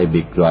ক্রয়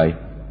বিক্রয়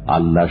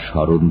আল্লাহ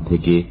স্মরণ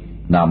থেকে,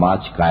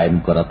 নামাজ কায়েম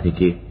করা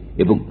থেকে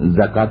এবং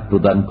যাকাত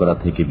প্রদান করা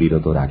থেকে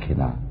বিরত রাখে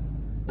না,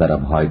 তারা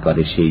ভয়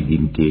করে সেই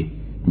দিনকে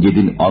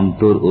যেদিন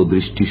অন্তর ও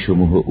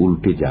দৃষ্টিসমূহ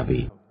উল্টে যাবে।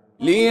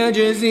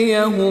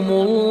 ليجزيهم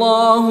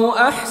الله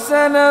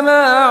أحسن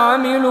ما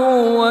عملوا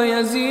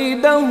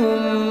ويزيدهم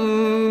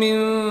من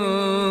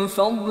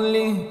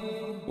فضله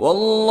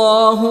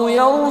والله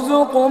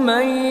يرزق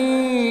من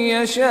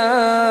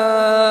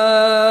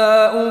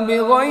يشاء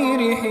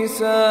بغير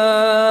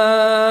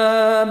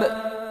حساب।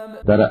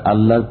 তারা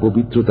আল্লাহর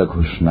পবিত্রতা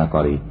ঘোষণা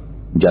করে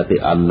যাতে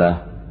আল্লাহ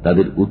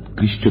তাদের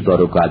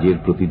উৎকৃষ্টতর কাজের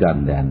প্রতিদান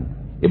দেন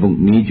এবং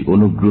নিজ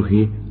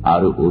অনুগ্রহে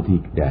আরো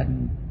অধিক দেন।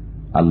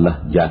 আল্লাহ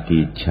যাকে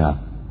ইচ্ছা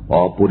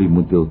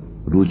অপরিমিত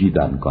রুজি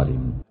দান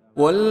করেন।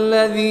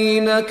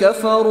 والذين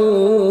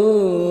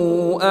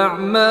كفروا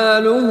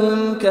أعمالهم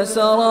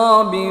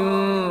كسراب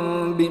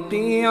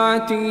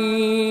بقيعة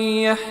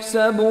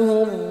يحسبه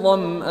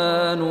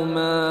الظمآن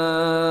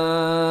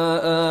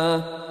ماء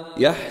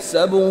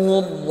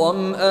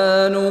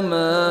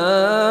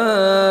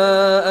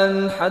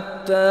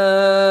حتى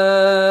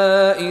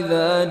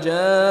إذا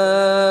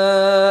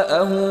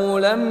جاءه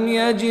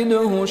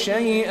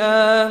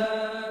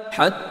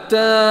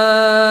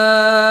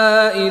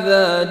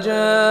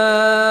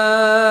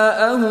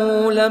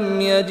لم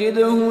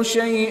يجده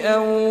شيئا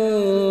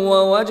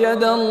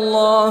ووجد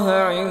الله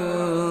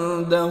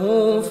عنده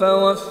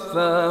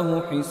فوفاه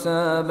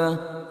حسابه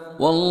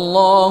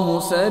والله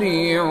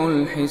سريع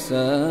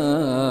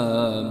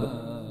الحساب।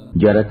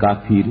 যারা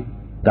কাফির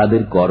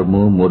তাদের কর্ম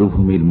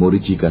মরুভূমির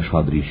মরীচিকা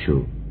সদৃশ,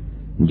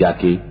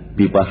 যাকে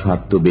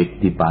পিপাসার্ত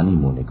ব্যক্তি পানি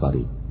মনে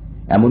করে।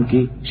 এমনকি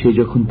সে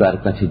যখন তার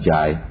কাছে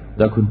যায়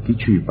তখন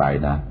কিছুই পায়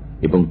না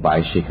এবং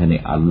পায় সেখানে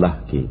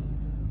আল্লাহকে।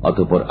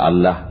 অতঃপর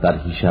আল্লাহ তার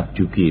হিসাব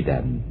চুকিয়ে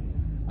দেন।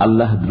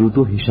 আল্লাহ দ্রুত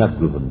হিসাব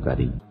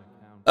গ্রহণকারী।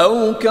 أو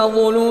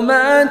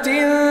كظلمات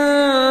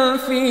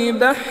في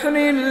بحر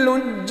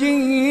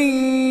لجي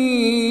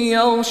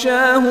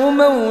يغشاه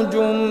موج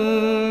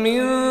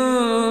من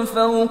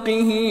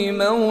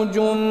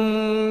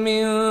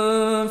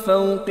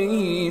فوقه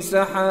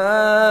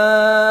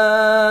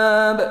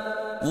سحاب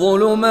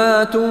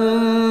ظلمات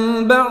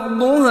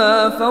بعضها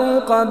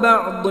فوق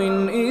بعض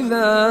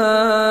إذا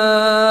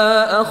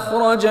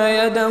أخرج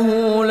يده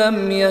لم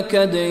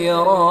يكد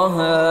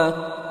يراها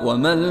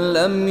ومن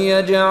لم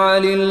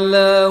يجعل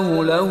الله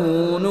له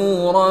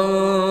نورا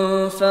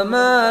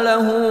فما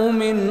له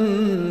من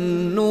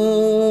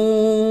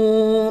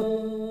نور।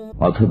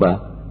 অথবা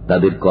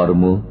তাদের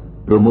কর্ম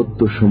প্রমত্ত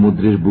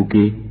সমুদ্রের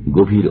বুকে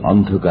গভীর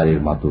অন্ধকারের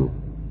মতো,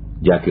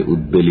 যাকে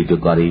উদ্বেলিত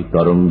করে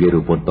তরঙ্গের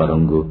উপর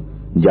তরঙ্গ,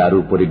 যার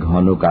উপরে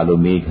ঘন কালো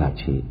মেঘ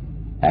আছে,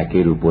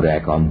 একের উপর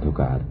এক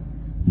অন্ধকার।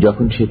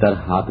 যখন সে তার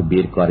হাত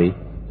বের করে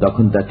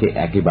তখন তাকে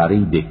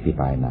একেবারেই দেখতে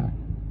পায় না।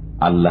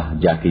 আল্লাহ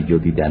যাকে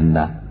জ্যোতি দেন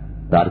না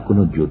তার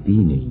কোনো জ্যোতি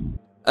নেই।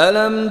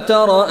 ألم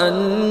تر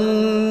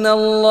أن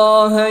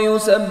الله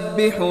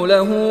يسبح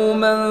له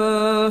من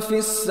في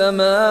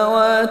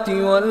السماوات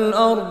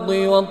والأرض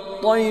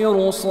والطير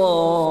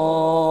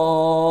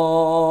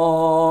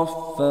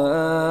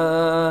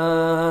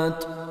صافات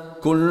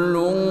كل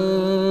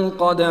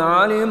قد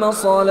علم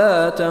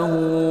صلاته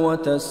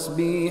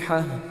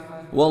وتسبيحه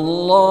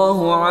والله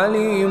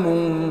عليم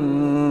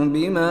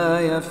بما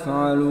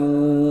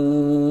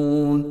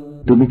يفعلون।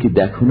 তুমি কি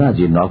দেখো না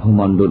যে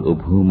নভমণ্ডল ও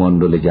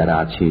ভূমণ্ডলে যারা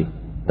আছে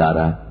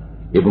তারা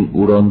এবং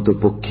উড়ন্ত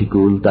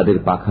পক্ষীকুল তাদের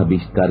পাখা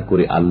বিস্তার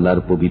করে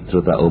আল্লাহর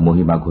পবিত্রতা ও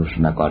মহিমা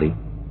ঘোষণা করে।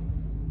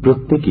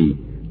 প্রত্যেকেই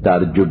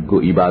তার যোগ্য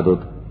ইবাদত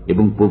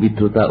এবং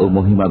পবিত্রতা ও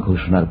মহিমা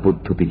ঘোষণার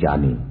পদ্ধতি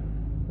জানে।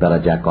 তারা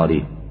যা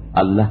করে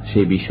আল্লাহ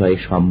সে বিষয়ে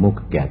সম্যক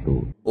জ্ঞাত।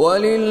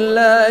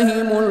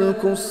 ওয়ালিল্লাহি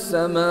মুলকুস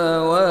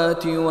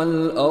সামাওয়াতি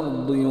ওয়াল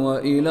আরদি ওয়া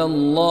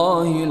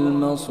ইলাল্লাহিল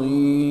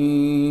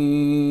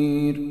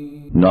মাসীর।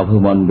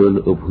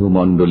 নভমণ্ডল ও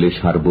ভূমণ্ডলের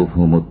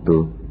সার্বভৌমত্ব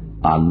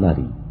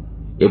আল্লাহরই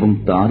এবং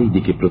তাঁরই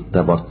দিকে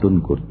প্রত্যাবর্তন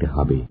করতে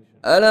হবে।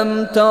 ألم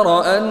تر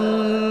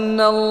أن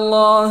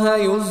الله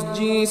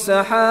يزجي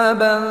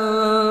سحابا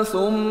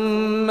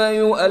ثم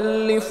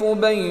يؤلف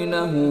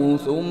بينه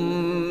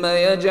ثم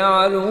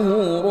يجعله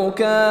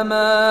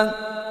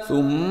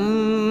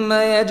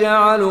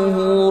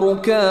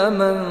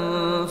ركاما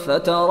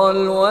فترى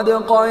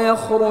الودق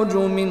يخرج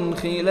من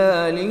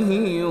خلاله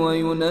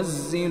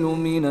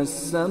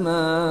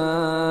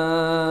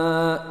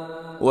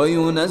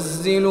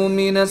وينزل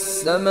من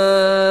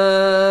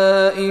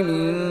السماء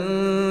من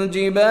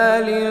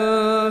جبال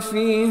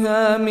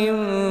فيها من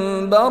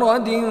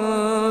برد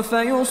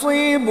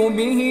فيصيب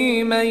به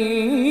من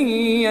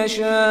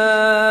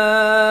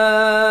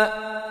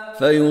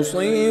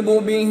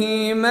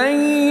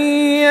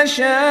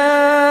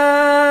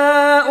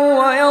يشاء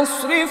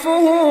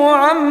ويصرفه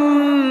عن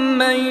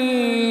من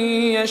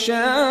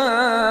يشاء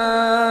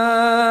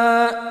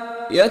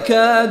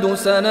يكاد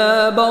سنا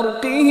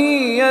برقه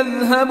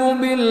يذهب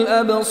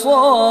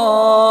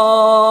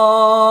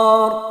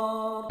بالأبصار।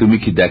 তুমি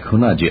কি দেখো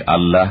না যে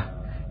আল্লাহ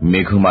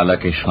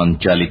মেঘমালাকে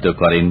সঞ্চালিত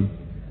করেন,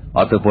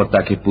 অতঃপর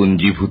তাকে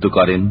পুঞ্জীভূত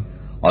করেন,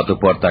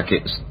 অতঃপর তাকে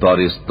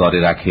স্তরে স্তরে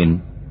রাখেন,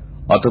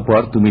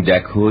 অতঃপর তুমি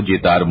দেখো যে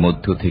তার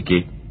মধ্য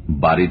থেকে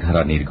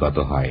বারিধারা নির্গত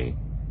হয়।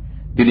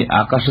 তিনি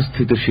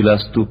আকাশস্থিত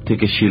শিলাস্তূপ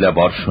থেকে শিলা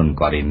বর্ষণ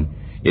করেন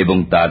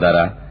এবং তা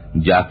দ্বারা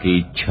যাকে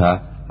ইচ্ছা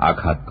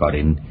আঘাত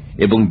করেন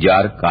এবং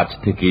যার কাছ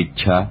থেকে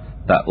ইচ্ছা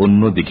তা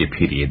অন্যদিকে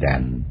ফিরিয়ে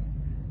দেন।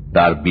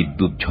 তার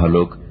বিদ্যুৎ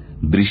ঝলক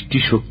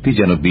দৃষ্টিশক্তি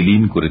যেন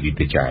বিলীন করে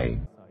দিতে চায়।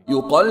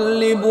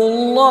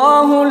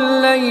 ইউকাল্লিবুল্লাহুল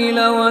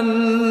লাইলা ওয়ান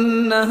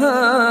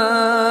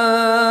নাহার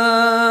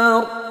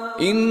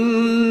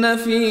ইন্না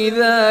ফী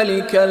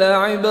যালিকা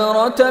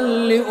লাইবরাতান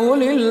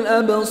লিউলিল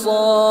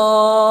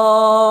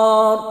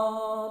আবসার।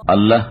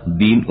 আল্লাহ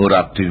দিন ও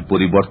রাত্রির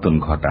পরিবর্তন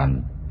ঘটান,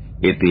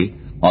 এতে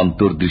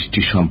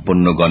অন্তর্দৃষ্টি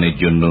সম্পন্ন গণের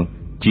জন্য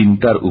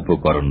চিন্তার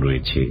উপকরণ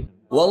রয়েছে।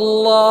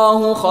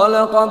 ওয়াল্লাহু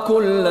খালাকা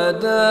কুল্লা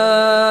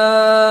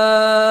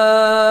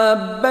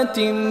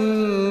দাব্বাতিন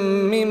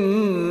মিন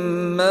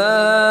মা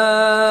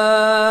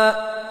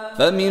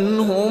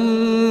ফামিনহুম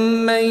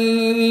মান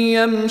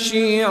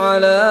ইয়ামশি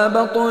আলা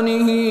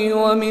বাতনিহি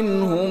ওয়া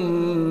মিনহুম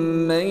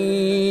মান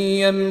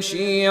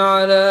ইয়ামশি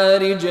আলা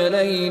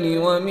রিজলাইনি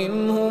ওয়া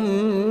মিনহুম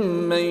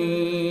মান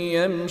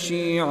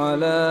ইয়ামশি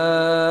আলা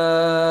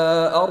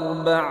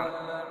আরবা'।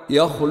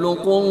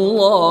 يخلق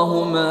الله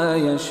ما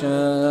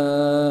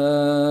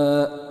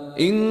يشاء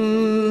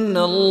إن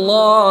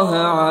الله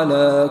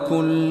على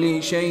كل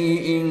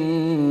شيء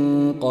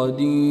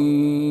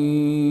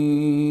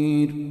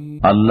قدير।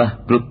 আল্লাহ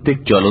প্রত্যেক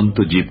চলন্ত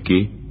জীবকে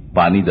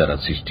পানি দ্বারা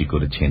সৃষ্টি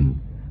করেছেন।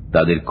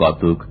 তাদের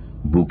কতক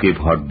বুকে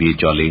ভর দিয়ে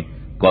চলে,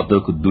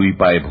 কতক দুই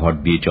পায়ে ভর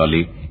দিয়ে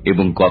চলে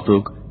এবং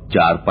কতক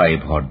চার পায়ে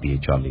ভর দিয়ে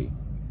চলে।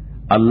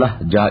 আল্লাহ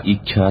যা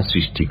ইচ্ছা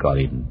সৃষ্টি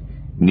করেন,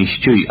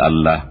 নিশ্চয়ই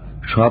আল্লাহ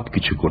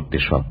সবকিছু করতে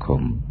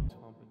সক্ষম।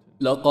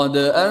 لقد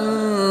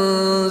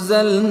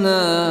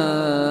أنزلنا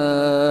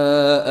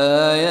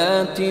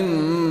آيات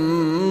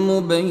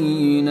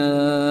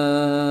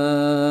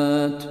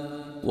مبينات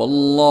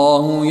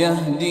والله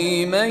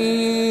يهدي من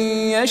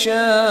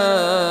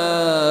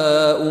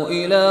يشاء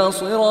إلى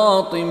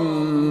صراط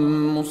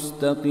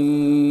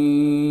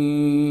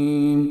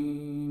مستقيم।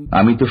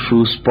 আমি তো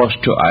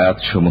সুস্পষ্ট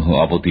আয়াতসমূহ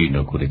অবতীর্ণ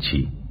করেছি।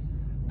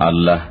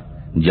 আল্লাহ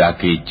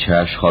যাকে ইচ্ছা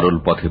সরল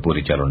পথে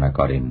পরিচালনা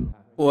করেন।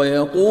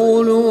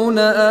 ويقولون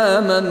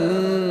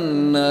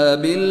آمنا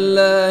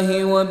بالله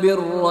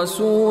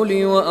وبالرسول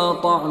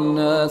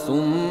وأطعنا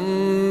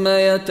ثم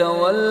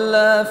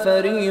يتولى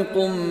فريق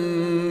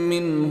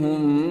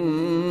منهم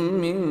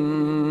من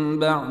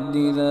بعد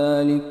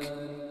ذلك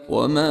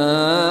وما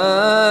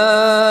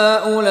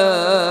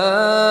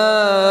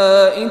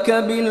أولئك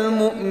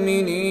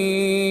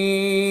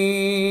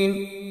بالمؤمنين।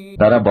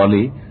 তারা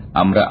বলে,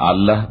 আমরা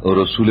আল্লাহ ও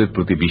রসুলের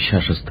প্রতি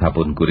বিশ্বাস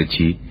স্থাপন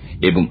করেছি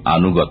এবং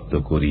আনুগত্য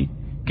করি,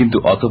 কিন্তু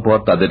অতঃপর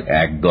তাদের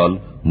একদল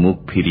মুখ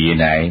ফিরিয়ে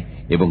নেয়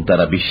এবং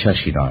তারা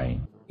বিশ্বাসী নয়।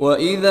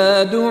 وَإِذَا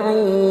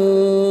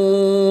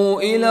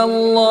دُعُوا إِلَى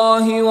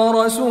اللَّهِ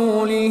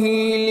وَرَسُولِهِ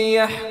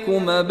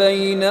لِيَحْكُمَ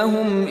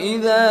بَيْنَهُمْ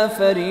إِذَا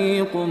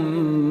فَرِيقٌ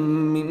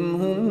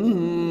مِّنْهُمْ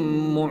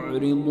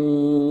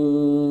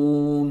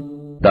مُعْرِضُونَ।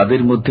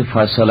 তাদের মধ্যে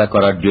ফয়সালা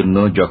করার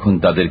জন্য যখন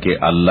তাদেরকে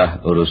আল্লাহ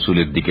ও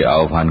রসুলের দিকে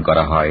আহ্বান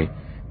করা হয়,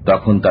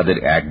 তখন তাদের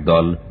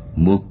একদল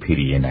মুখ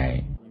ফিরিয়ে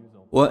নেয়।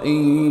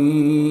 وَإِن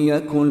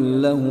يَكُن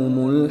لَّهُمُ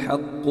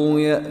الْحَقُّ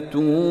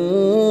يَأْتُوا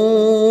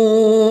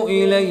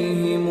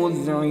إِلَيْهِ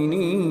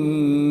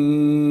مُذْعِنِينَ।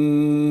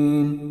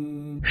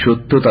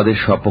 সত্য তাদের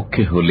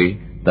সপক্ষে হলে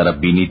তারা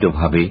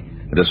বিনীতভাবে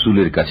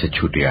রাসূলের কাছে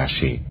ছুটে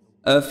আসে।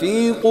 أفي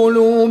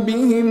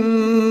قلوبهم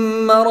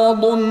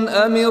مرض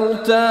أم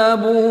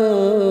ارتابوا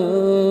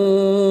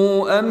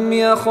أم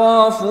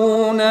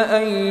يخافون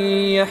أن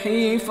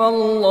يحيف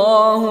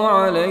الله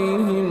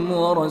عليهم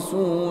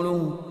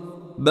ورسوله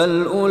بل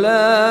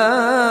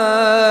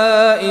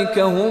أولئك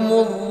هم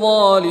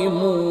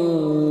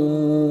الظالمون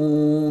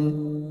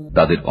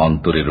তাদের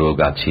অন্তরে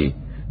রোগ আছে,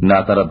 না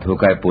তারা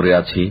ধোঁকায় পড়ে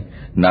আছে,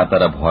 না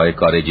তারা ভয়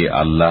করে যে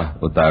আল্লাহ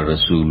ও তার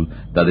রাসূল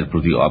তাদের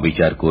প্রতি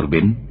অবিচার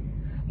করবেন,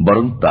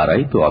 বরং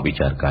তারাই তো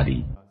অবিচারকারী।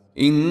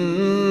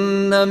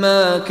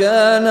 إنما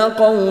كان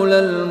قول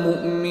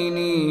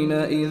المؤمنين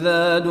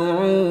إذا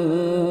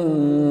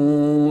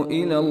دعوا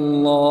إلى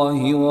الله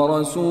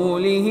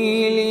ورسوله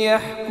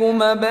ليحكم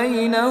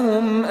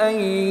بينهم أن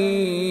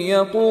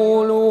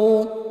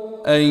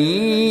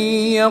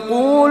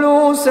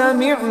يقولوا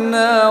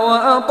سمعنا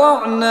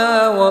وأطعنا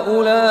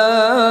وأولئك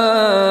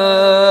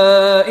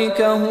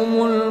هم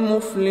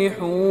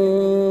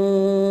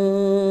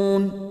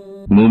المفلحون।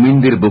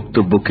 মুমিনদের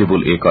বক্তব্য কেবল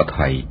এ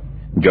কথাই,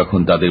 যখন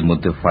তাদের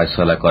মধ্যে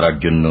ফয়সালা করার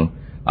জন্য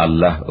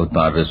আল্লাহ ও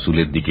তাঁর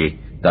রাসূলের দিকে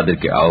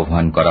তাদেরকে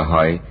আহ্বান করা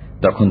হয়,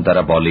 তখন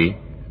তারা বলে,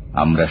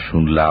 আমরা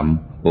শুনলাম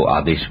ও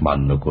আদেশ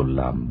মান্য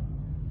করলাম,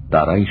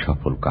 তারাই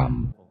সফলকাম।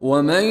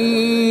 ومن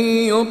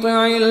يطع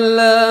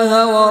الله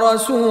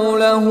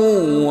ورسوله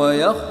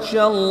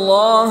ويخشى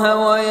الله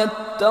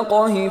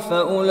ويتقه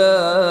فأولئك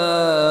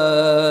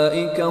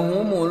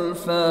هم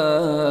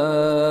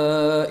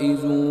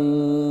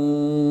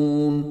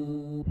الفائزون।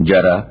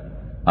 যারা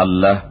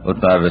আল্লাহ ও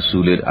তার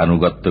রাসূলের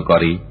আনুগত্য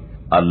করে,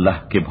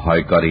 আল্লাহকে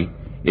ভয় করে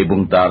এবং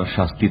তার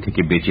শাস্তি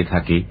থেকে বেঁচে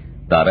থাকে,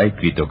 তারাই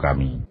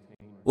কৃতকামী।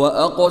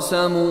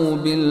 وأقسموا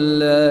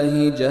بالله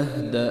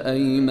جهد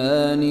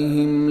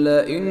أيمانهم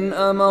لئن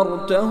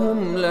أمرتهم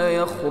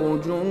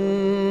ليخرجن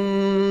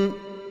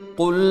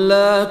قل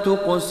لا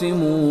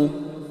تقسموا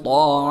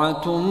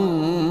طاعة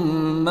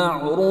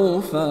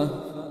معروفة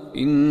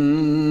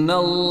إن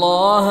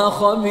الله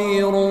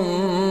خبير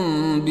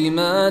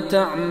بما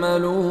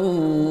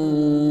تعملون।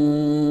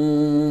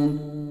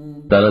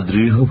 তারা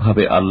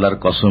দৃঢ়ভাবে আল্লাহর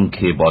কসম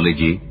খেয়ে বলে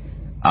যে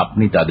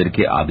আপনি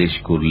তাদেরকে আদেশ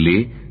করলে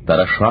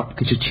তারা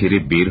সবকিছু ছেড়ে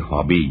বের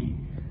হবেই।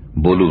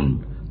 বলুন,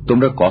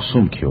 তোমরা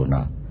কসম খেও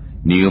না,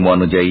 নিয়ম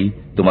অনুযায়ী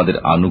তোমাদের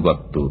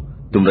আনুগত্য,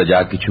 তোমরা যা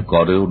কিছু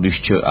করো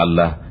নিশ্চয়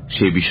আল্লাহ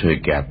সে বিষয়ে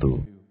জ্ঞাত।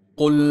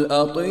 قل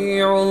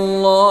أطيعوا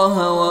الله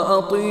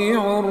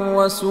وأطيعوا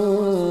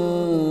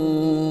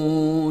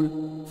الرسول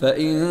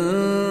فإن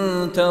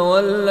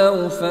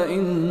تولوا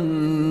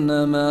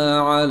فإنما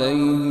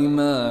عليه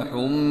ما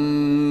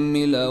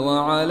حمل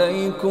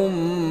وعليكم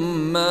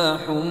ما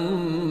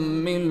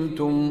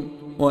حملتم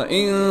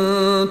وإن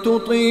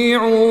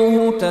تطيعوه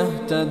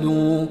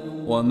تهتدوا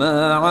وما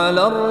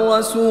على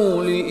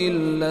الرسول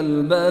إلا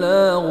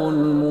البلاغ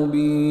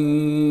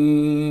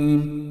المبين।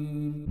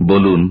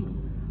 বলুন,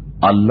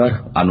 আল্লাহর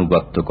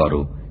আনুগত্য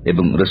করো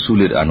এবং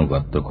রাসূলের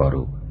আনুগত্য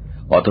করো,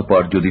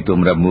 অতঃপর যদি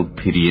তোমরা মুখ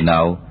ফিরিয়ে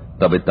নাও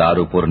তবে তার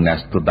উপর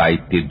ন্যস্ত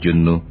দায়িত্বের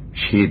জন্য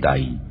সে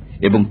দায়ী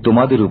এবং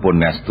তোমাদের উপর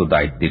ন্যস্ত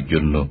দায়িত্বের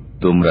জন্য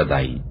তোমরা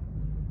দায়ী।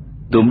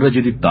 তোমরা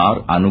যদি তার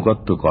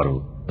আনুগত্য করো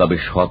তবে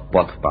সৎ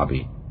পথ পাবে।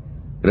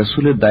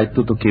 রাসূলের দায়িত্ব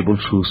তো কেবল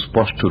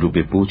সুস্পষ্ট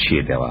রূপে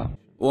পৌঁছিয়ে দেওয়া।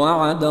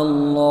 وعد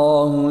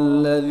الله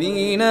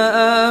الذين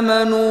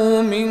آمنوا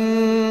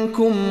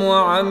منكم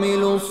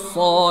وعملوا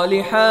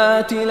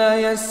الصالحات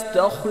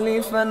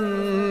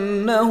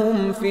ليستخلفنهم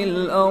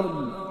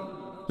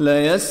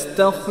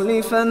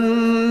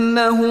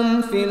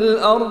في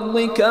الأرض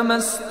كما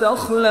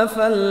استخلف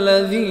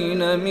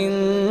الذين من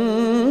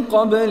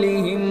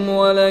قبلهم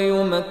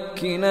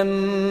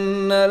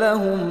وليمكنن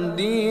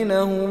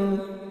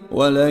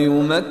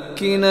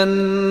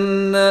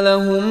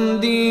لهم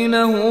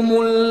دينهم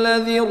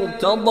الذي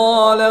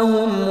ارتضى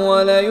لهم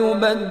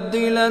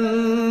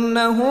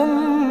وليبدلنهم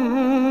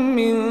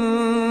من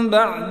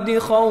بعد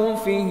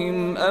خوفهم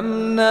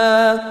أمنا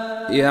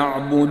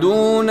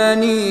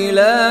يعبدونني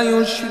لا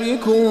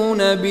يشركون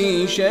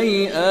بي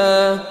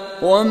شيئا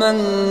ومن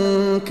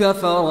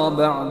كفر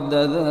بعد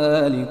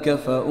ذلك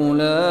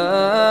فأولئك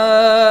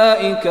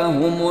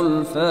هم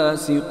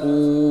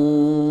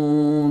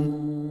الفاسقون।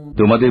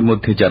 তোমাদের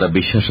মধ্যে যারা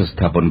বিশ্বাস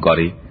স্থাপন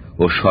করে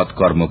ও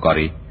সৎকর্ম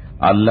করে,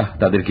 আল্লাহ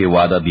তাদেরকে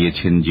ওয়াদা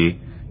দিয়েছেন যে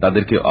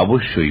তাদেরকে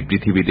অবশ্যই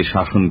পৃথিবীতে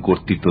শাসন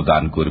কর্তৃত্ব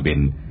দান করবেন,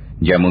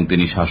 যেমন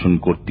তিনি শাসন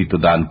কর্তৃত্ব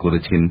দান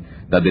করেছেন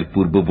তাদের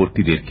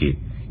পূর্ববর্তীদেরকে,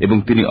 এবং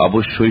তিনি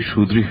অবশ্যই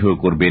সুদৃঢ়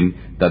করবেন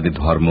তাদের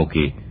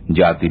ধর্মকে,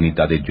 যা তিনি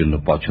তাদের জন্য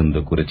পছন্দ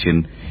করেছেন,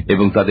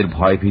 এবং তাদের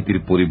ভয়ভীতির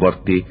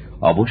পরিবর্তে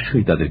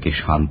অবশ্যই তাদেরকে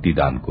শান্তি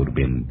দান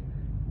করবেন।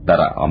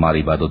 তারা আমার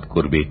ইবাদত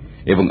করবে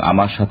এবং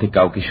আমার সাথে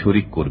কাউকে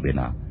শরীক করবে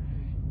না।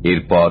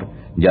 এরপর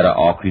যারা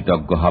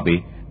অকৃতজ্ঞ হবে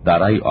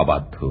তারাই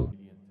অবাধ্য।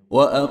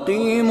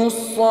 وَأَقِيمُوا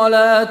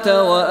الصَّلَاةَ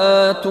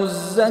وَآتُوا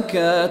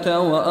الزَّكَاةَ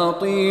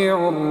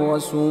وَأَطِيعُوا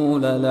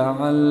الرَّسُولَ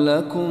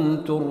لَعَلَّكُمْ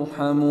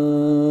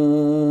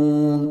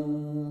تُرْحَمُونَ।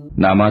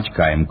 নামাজ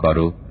কায়েম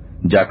করো,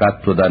 যাকাত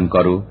প্রদান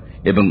করো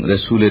এবং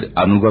রাসূলের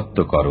আনুগত্য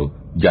করো,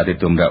 যাতে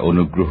তোমরা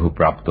অনুগ্রহ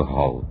প্রাপ্ত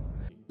হও।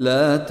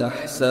 لا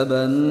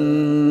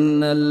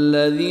تحسبن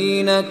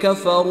الذين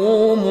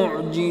كفروا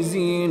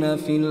معجزين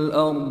في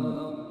الأرض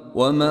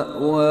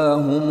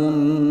ومأواهم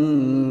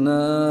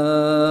النار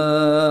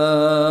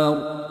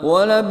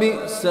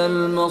ولبئس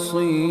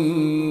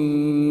المصير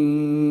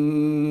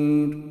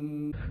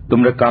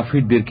তোমরা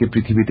কাফিরদেরকে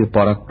পৃথিবীতে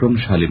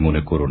পরাক্রমশালী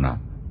মনে করো না,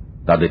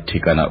 তাদের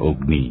ঠিকানা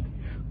অগ্নি,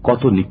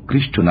 কত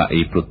নিকৃষ্ট না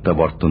এই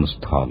প্রত্যাবর্তন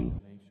স্থল।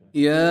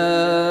 يا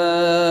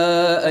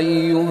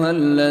أيها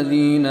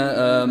الذين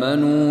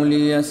آمنوا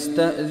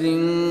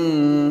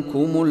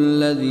ليستأذنكم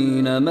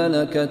الذين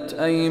ملكت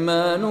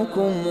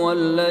أيمانكم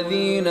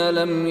والذين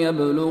لم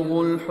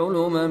يبلغوا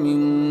الحلم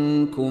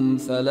منكم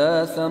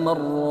 3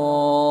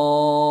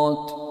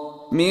 مرات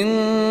من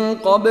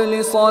قبل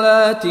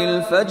صلاة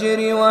الفجر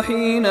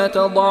وحين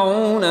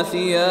تضعون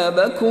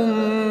ثيابكم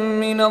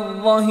من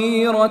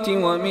الظهيرة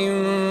ومن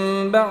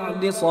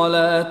بعد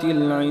صلاة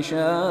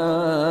العشاء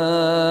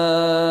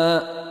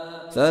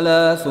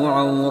 3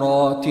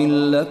 عورات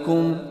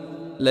لكم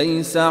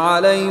ليس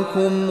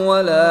عليكم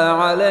ولا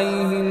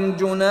عليهم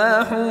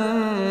جناح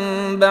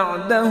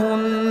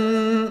بعدهن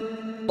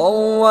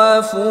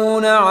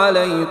طوافون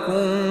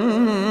عليكم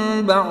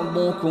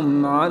بعضكم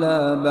على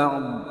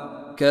بعض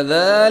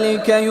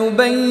كذلك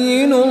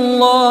يبين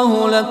الله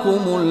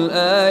لكم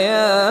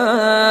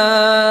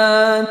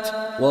الآيات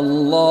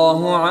والله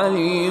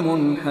عليم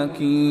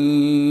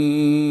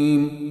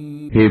حكيم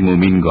হে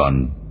মুমিনগণ,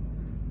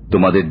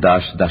 তোমাদের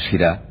দাস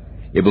দাসীরা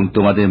এবং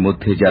তোমাদের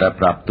মধ্যে যারা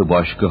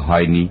প্রাপ্তবয়স্ক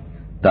হয়নি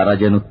তারা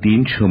যেন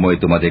 3 সময়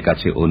তোমাদের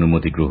কাছে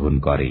অনুমতি গ্রহণ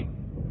করে।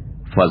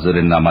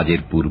 ফজরের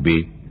নামাজের পূর্বে,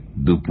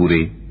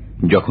 দুপুরে,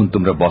 যখন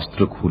তোমরা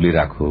বস্ত্র খুলে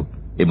রাখো,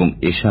 এবং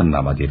এশার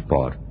নামাজের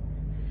পর।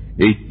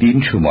 এই 3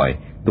 সময়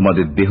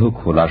তোমাদের দেহ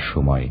খোলার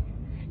সময়।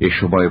 এ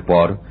সময়ের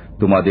পর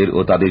তোমাদের ও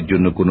তাদের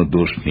জন্য কোনো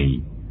দোষ নেই।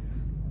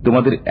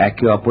 তোমাদের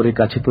একে অপরের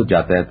কাছে তো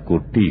যাতায়াত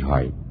করতেই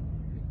হয়।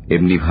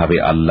 এমনিভাবে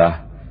আল্লাহ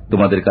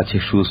তোমাদের কাছে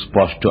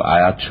সুস্পষ্ট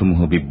আয়াতসমূহ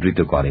বিবৃত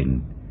করেন।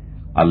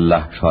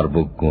 আল্লাহ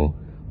সর্বজ্ঞ,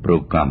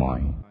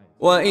 প্রজ্ঞাময়।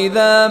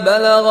 وَإِذَا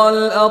بَلَغَ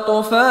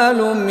الْأَطْفَالُ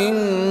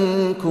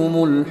مِنكُمُ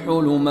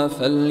الْحُلُمَ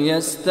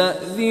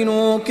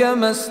فَلْيَسْتَأْذِنُوا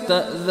كَمَا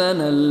اسْتَأْذَنَ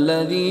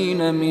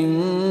الَّذِينَ مِن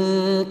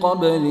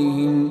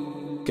قَبْلِهِمْ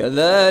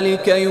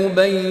كَذَلِكَ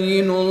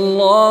يُبَيِّنُ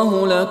اللَّهُ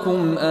لَكُمْ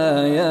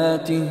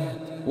آيَاتِهِ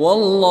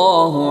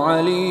وَاللَّهُ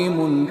عَلِيمٌ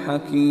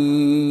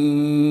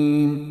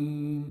حَكِيمٌ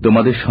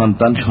তোমাদের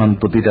সন্তান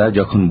সন্ততিরা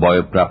যখন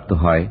বয়ঃপ্রাপ্ত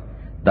হয়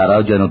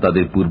তারাও যেন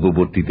তাদের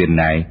পূর্ববর্তীদের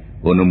ন্যায়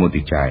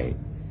অনুমতি চায়।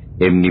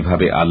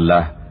 এমনিভাবে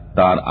আল্লাহ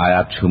তাঁর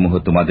আয়াতসমূহ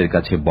তোমাদের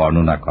কাছে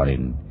বর্ণনা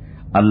করেন।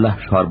 আল্লাহ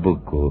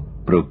সর্বজ্ঞ,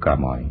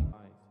 প্রজ্ঞাময়।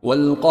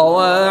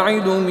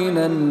 والقواعد من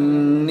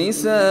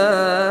النساء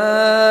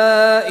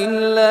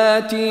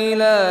اللاتي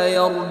لا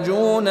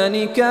يرجون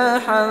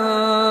نكاحا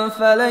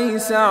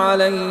فليس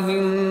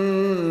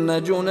عليهن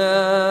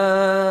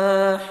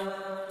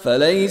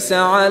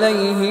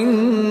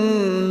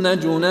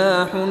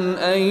جناح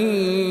أن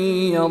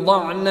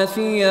يضعن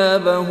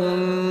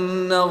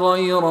ثيابهن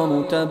غير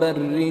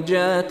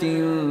متبرجات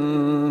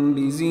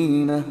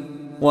بزينة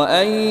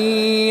وأن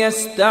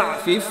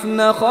يستعففن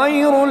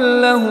خير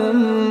لهن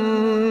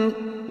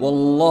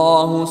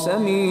والله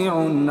سميع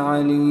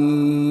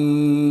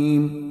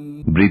عليم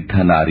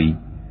বৃদ্ধা নারী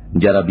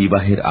যারা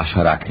বিবাহের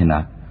আশা রাখে না,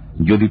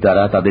 যদি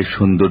তারা তাদের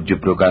সৌন্দর্য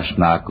প্রকাশ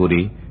না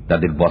করে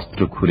তাদের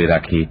বস্ত্র খুলে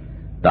রাখে,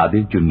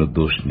 তাদের জন্য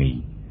দোষ নেই।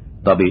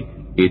 তবে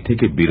এ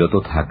থেকে বিরত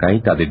থাকাই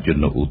তাদের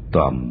জন্য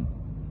উত্তম।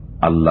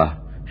 আল্লাহ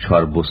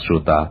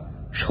সর্বশ্রোতা,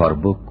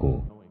 সর্বজ্ঞ।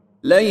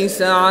 ليس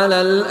على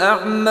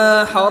الأعمى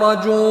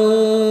حرج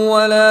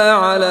ولا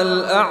على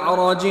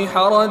الأعرج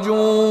حرج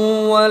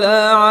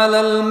ولا على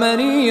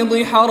المريض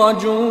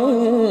حرج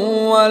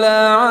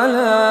ولا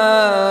على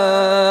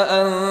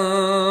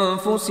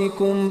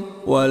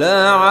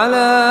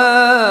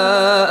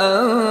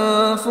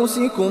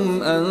أنفسكم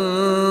أن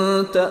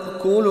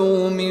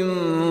تأكلوا من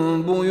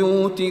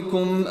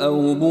بيوتكم أو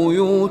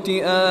بيوت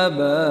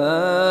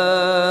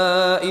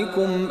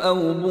آبائكم أو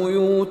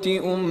بيوت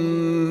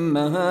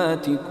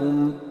أمهاتكم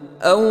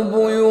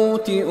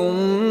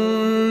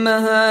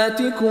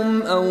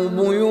أو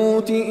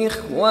بيوت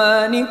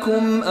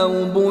إخوانكم أو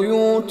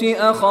بيوت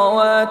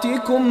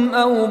أخواتكم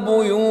أو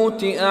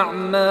بيوت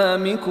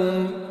أعمامكم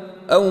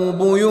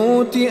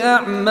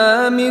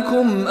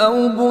أو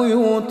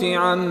بيوت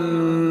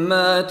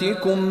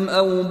عماتكم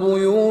أو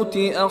بيوت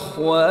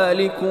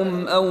أخوالكم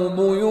أو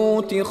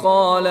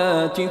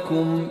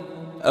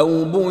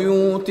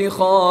بيوت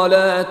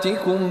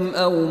خالاتكم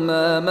أو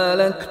ما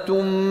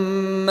ملكتم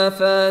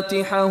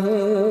مفاتحه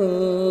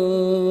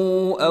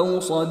أو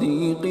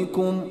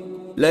صديقكم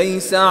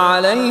ليس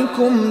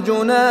عليكم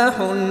جناح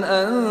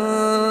أن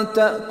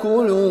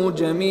تأكلوا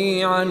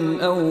جميعا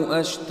أو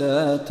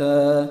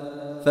أشتاتا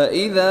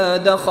فإذا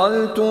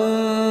دخلتم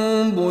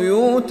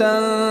بيوتا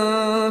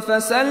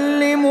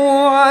فسلموا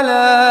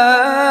على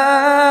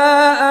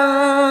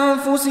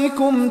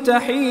أنفسكم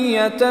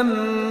تحية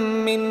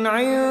من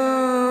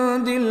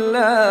عند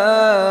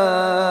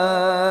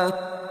الله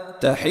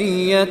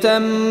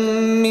তাহিয়াতাম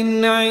মিন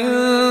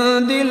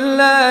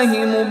ইনদিল্লাহি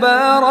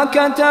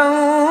মুবারাকাতান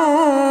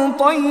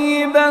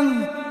তাইয়্যিবাহ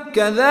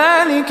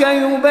কাযালিকা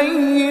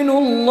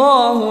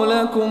ইউবাইয়িনুল্লাহু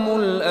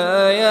লাকুমুল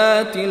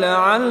আয়াতি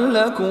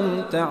লাআল্লাকুম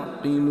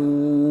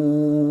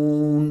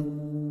তা'কিলুন।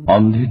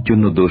 অন্ধের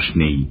জন্য দোষ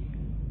নেই,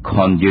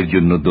 খঞ্জের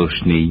জন্য দোষ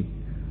নেই,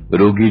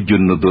 রোগীর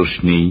জন্য দোষ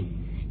নেই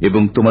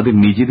এবং তোমাদের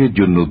নিজেদের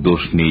জন্য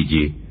দোষ নেই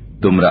যে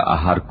তোমরা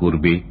আহার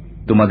করবে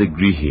তোমাদের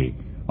গৃহে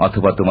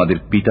অথবা তোমাদের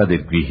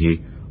পিতাদের গৃহে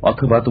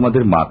অথবা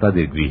তোমাদের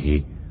মাতাদের গৃহে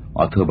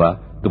অথবা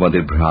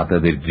তোমাদের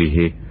ভ্রাতাদের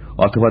গৃহে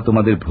অথবা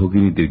তোমাদের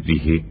ভগিনীদের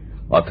গৃহে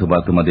অথবা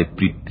তোমাদের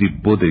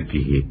পিতৃব্যদের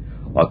গৃহে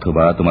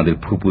অথবা তোমাদের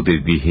ফুপুদের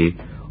গৃহে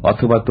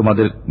অথবা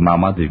তোমাদের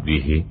মামাদের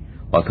গৃহে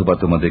অথবা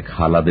তোমাদের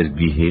খালাদের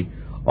গৃহে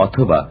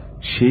অথবা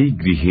সেই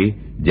গৃহে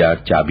যার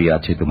চাবি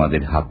আছে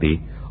তোমাদের হাতে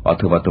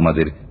অথবা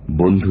তোমাদের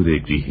বন্ধুদের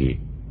গৃহে।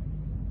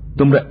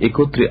 তোমরা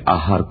একত্রে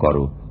আহার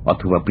করো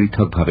অথবা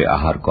পৃথকভাবে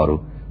আহার করো,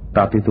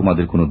 তাতে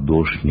তোমাদের কোনো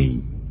দোষ নেই।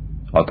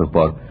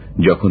 অতঃপর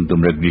যখন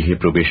তোমরা গৃহে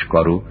প্রবেশ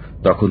করো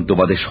তখন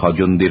তোমাদের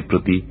স্বজনদের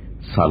প্রতি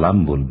সালাম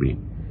বলবে।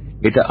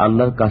 এটা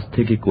আল্লাহর কাছ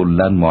থেকে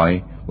কল্যাণময়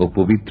ও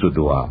পবিত্র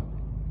দোয়া।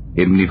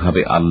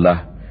 এমনিভাবে আল্লাহ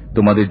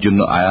তোমাদের জন্য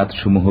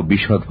আয়াতসমূহ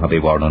বিশদভাবে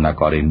বর্ণনা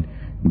করেন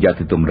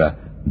যাতে তোমরা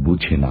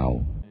বুঝে নাও।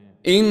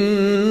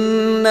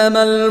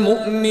 ইন্নামাল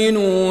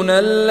মুমিনুনা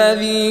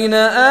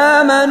আল্লাযীনা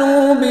আমানু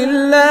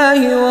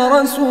বিল্লাহি ওয়া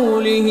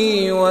রাসূলিহি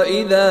ওয়া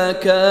ইযা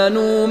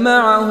কানু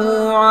মা'আহু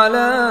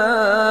আলা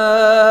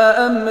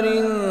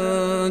আমরিন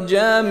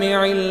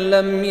জামি'in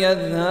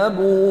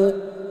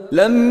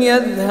لم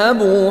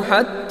يذهبوا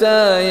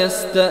حتى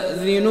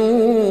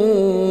يستأذنوه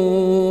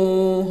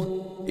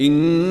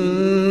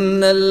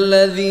إن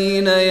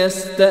الذين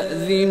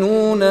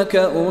يستأذنونك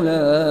أولئك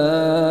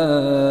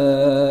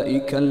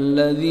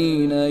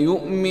الذين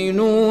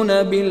يؤمنون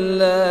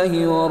بالله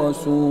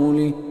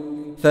ورسوله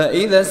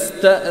فإذا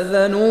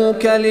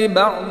استأذنوك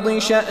لبعض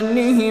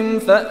شأنهم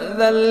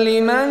فأذن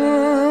لمن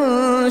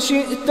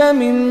شئت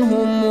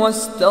منهم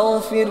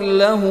واستغفر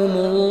لهم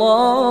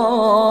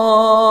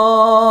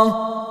الله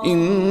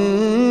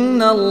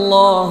إن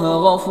الله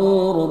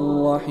غفور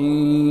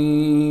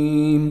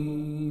رحيم।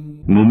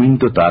 মুমিন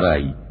তো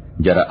তারাই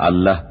যারা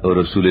আল্লাহ ও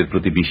রসুলের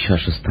প্রতি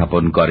বিশ্বাস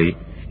স্থাপন করে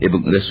এবং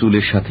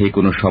রসুলের সাথে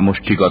কোনো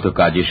সমষ্টিগত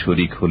কাজে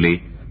শরীক হলে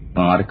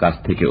তাঁর কাছ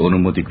থেকে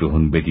অনুমতি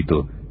গ্রহণ ব্যতীত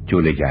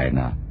চলে যায়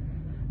না।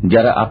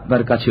 যারা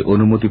আপনার কাছে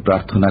অনুমতি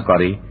প্রার্থনা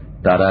করে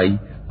তারাই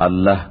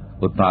আল্লাহ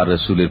ও তাঁর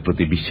রসুলের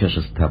প্রতি বিশ্বাস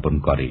স্থাপন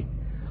করে।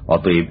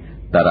 অতএব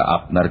তারা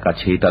আপনার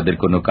কাছে তাদের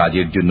কোনো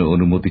কাজের জন্য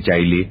অনুমতি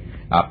চাইলে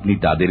আপনি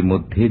তাদের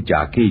মধ্যে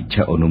যাকে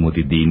ইচ্ছা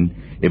অনুমতি দিন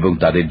এবং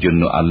তাদের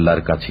জন্য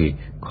আল্লাহর কাছে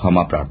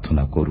ক্ষমা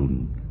প্রার্থনা করুন।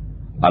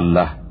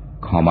 আল্লাহ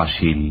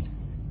ক্ষমাশীল,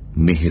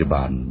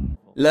 মেহেরবান।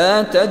 لا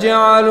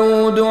تجعلوا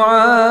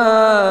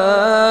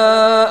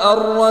دعاء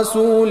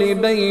الرسول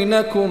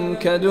بينكم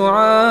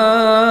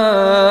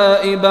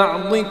كدعاء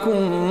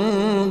بعضكم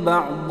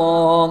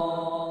بعضا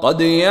قد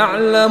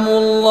يعلم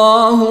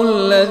الله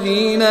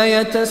الذين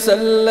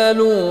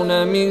يتسللون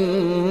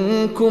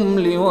منكم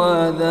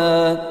لواذا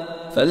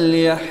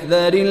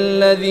فليحذر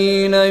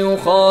الذين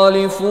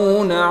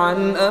يخالفون عن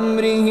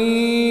أمره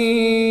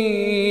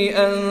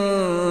أن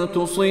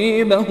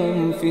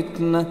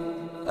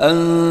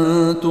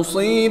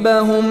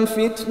تصيبهم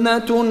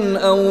فتنة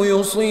أو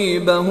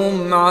يصيبهم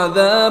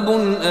عذاب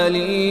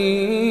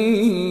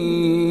أليم।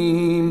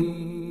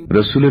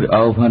 রসুলের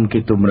আহ্বানকে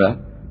তোমরা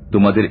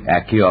তোমাদের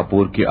একে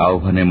অপরকে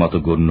আহ্বানের মতো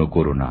গণ্য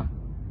করো না।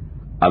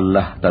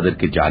 আল্লাহ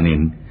তাদেরকে জানেন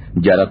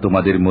যারা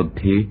তোমাদের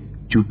মধ্যে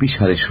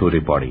চুপিসারে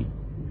সরে পড়ে।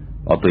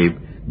 অতএব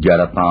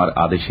যারা তাঁর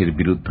আদেশের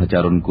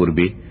বিরুদ্ধাচারণ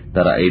করবে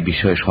তারা এই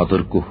বিষয়ে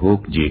সতর্ক হোক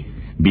যে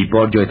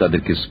বিপর্যয়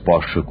তাদেরকে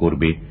স্পর্শ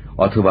করবে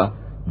অথবা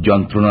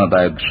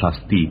যন্ত্রণাদায়ক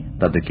শাস্তি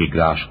তাদেরকে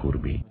গ্রাস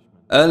করবে।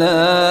 আলা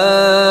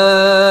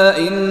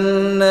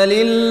ইন্না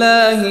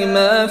লিল্লাহি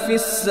মা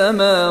ফিস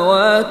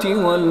সামাওয়াতি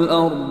ওয়াল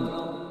আরদ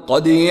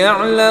قد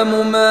يعلم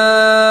ما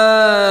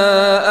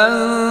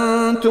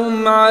أنتم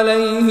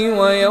عليه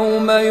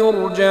ويوم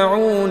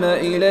يرجعون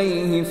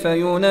إليه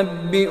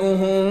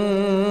فينبئهم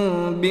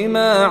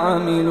بما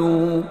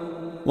عملوا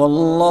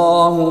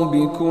والله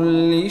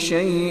بكل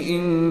شيء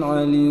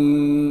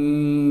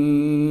عليم।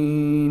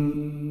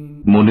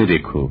 মনে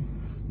রেখো,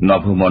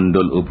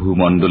 নভমণ্ডল ও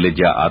ভূমণ্ডলে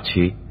যা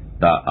আছে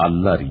তা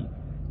আল্লাহরই।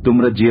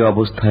 তোমরা যে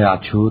অবস্থায়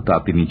আছো তা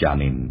তিনি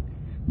জানেন।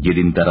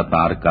 যেদিন তারা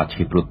তাঁর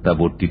কাছে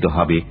প্রত্যাবর্তিত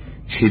হবে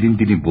সেদিন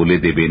তিনি বলে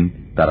দেবেন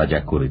তারা যা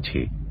করেছে।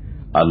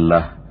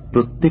 আল্লাহ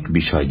প্রত্যেক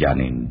বিষয়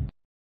জানেন।